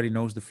 but everybody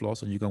knows the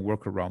flaws and you can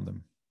work around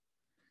them.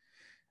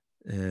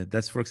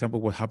 That's, for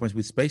example, what happens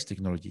with space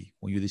technology.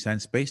 When you design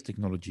space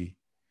technology,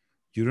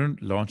 you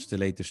don't launch the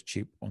latest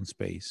chip on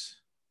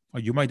space. Or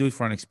you might do it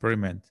for an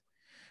experiment,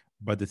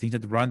 but the things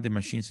that run the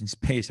machines in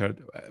space are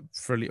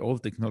fairly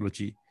old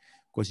technology,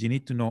 because you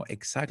need to know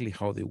exactly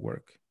how they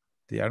work.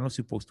 They are not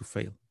supposed to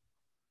fail.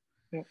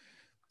 Yeah.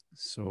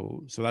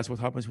 So that's what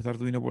happens with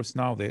Arduino boards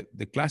now.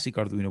 The classic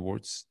Arduino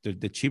boards,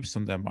 the chips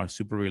on them are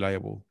super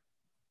reliable.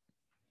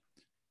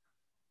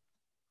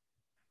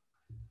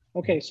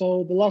 Okay.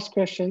 So the last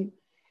question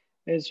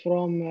is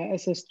from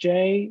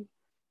SSJ.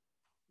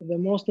 The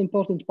most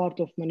important part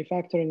of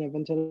manufacturing a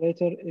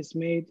ventilator is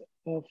made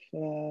of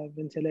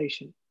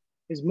ventilation,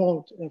 is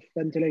mode of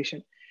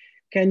ventilation.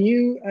 Can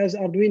you, as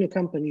Arduino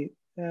company,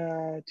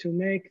 to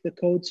make the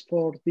codes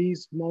for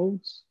these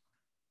modes?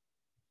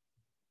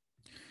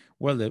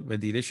 Well, the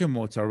ventilation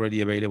modes are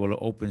already available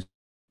open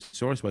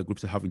source by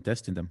groups that have been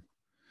testing them.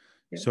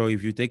 Yeah. So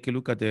if you take a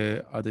look at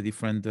the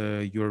different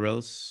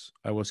URLs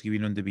I was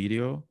giving on the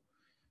video,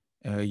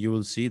 you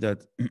will see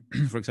that,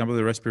 for example,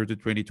 the Respirator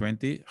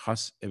 2020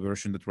 has a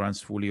version that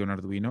runs fully on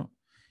Arduino.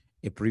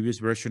 A previous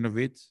version of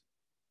it,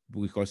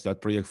 because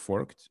that project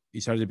forked,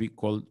 is already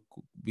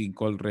being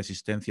called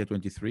Resistencia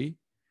 23.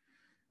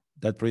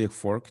 That project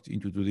forked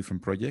into two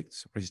different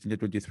projects. Resistencia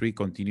 23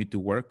 continued to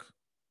work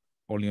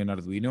only on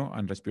Arduino,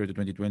 and Respirator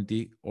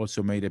 2020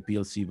 also made a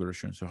PLC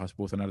version. So it has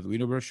both an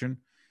Arduino version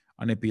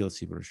and a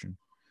PLC version.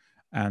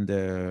 And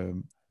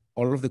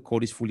all of the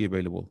code is fully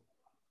available.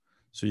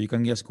 So you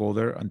can just go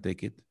there and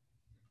take it.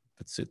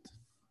 That's it.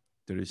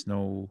 There is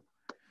no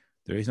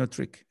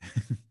trick.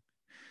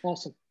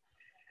 Awesome.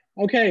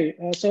 Okay,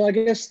 so I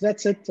guess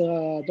that's it,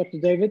 Dr.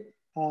 David.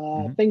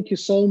 Mm-hmm. Thank you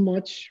so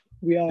much.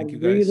 We are Thank you,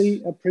 really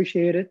guys.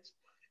 appreciate it.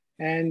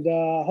 And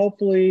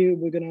hopefully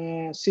we're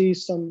gonna see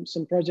some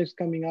projects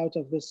coming out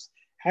of this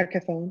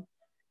hackathon.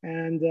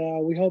 And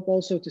we hope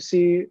also to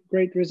see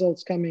great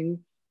results coming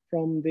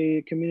from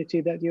the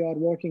community that you are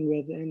working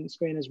with in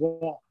Spain as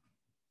well.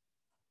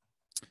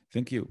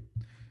 Thank you.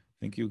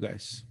 Thank you,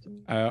 guys.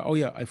 Oh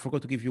yeah, I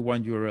forgot to give you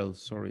one URL.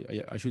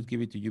 Sorry, I should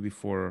give it to you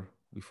before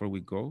we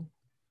go.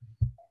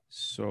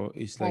 So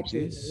it's like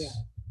Absolutely, this.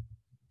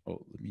 yeah.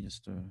 Oh, let me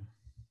just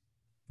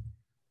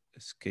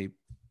escape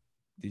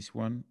this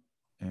one,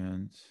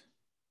 and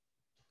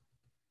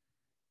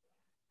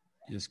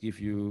just give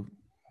you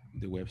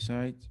the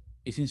website.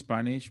 It's in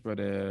Spanish, but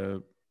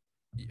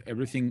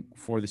everything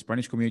for the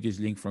Spanish community is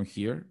linked from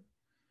here.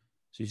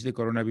 So it's the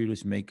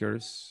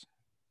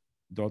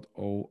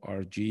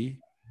coronavirusmakers.org.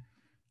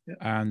 Yeah.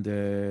 And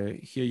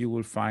here you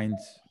will find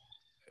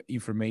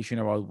information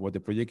about what the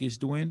project is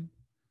doing,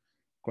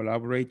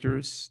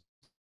 collaborators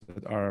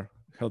that are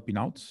helping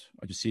out.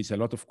 As you see, it's a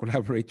lot of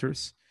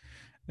collaborators.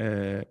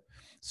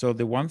 So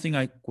the one thing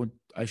I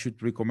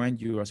should recommend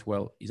you as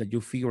well is that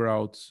you figure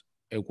out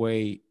a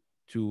way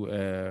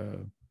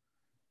to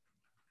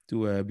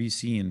be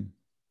seen,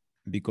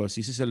 because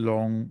this is a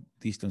long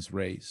distance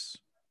race.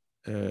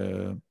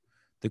 The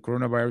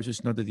coronavirus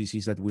is not a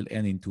disease that will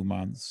end in 2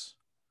 months.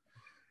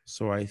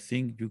 So I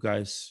think you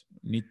guys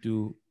need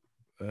to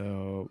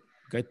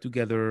get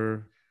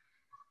together,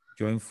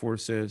 join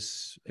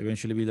forces,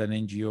 eventually build an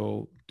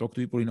NGO, talk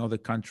to people in other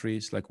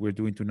countries like we're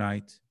doing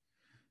tonight,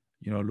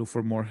 look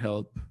for more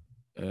help,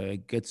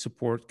 get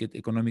support, get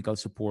economical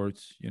support,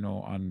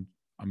 and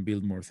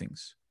build more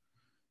things.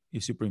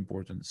 It's super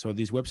important. So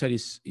this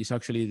website is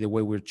actually the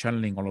way we're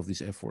channeling all of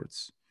these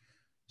efforts.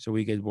 So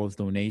we get both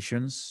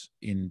donations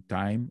in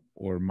time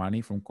or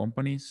money from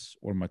companies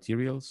or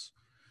materials.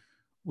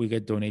 We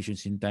get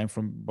donations in time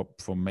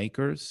from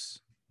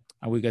makers,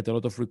 and we get a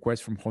lot of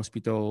requests from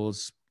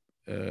hospitals,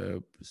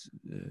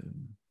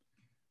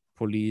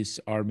 police,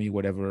 army,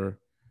 whatever,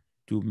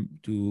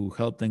 to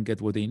help them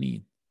get what they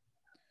need.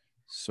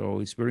 So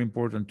it's very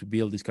important to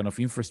build this kind of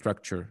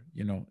infrastructure.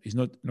 It's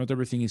not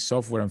everything is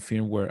software and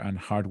firmware and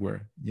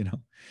hardware.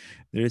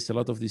 There is a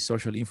lot of this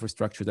social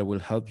infrastructure that will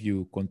help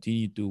you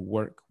continue to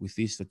work with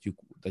this that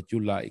you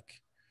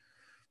like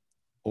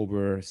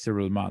over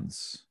several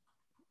months.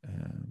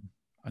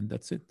 And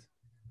that's it.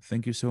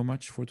 Thank you so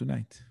much for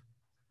tonight.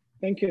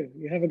 Thank you.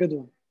 You have a good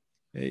one.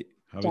 Hey,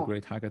 have a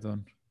great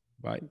hackathon.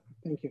 Bye.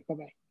 Thank you.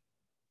 Bye-bye.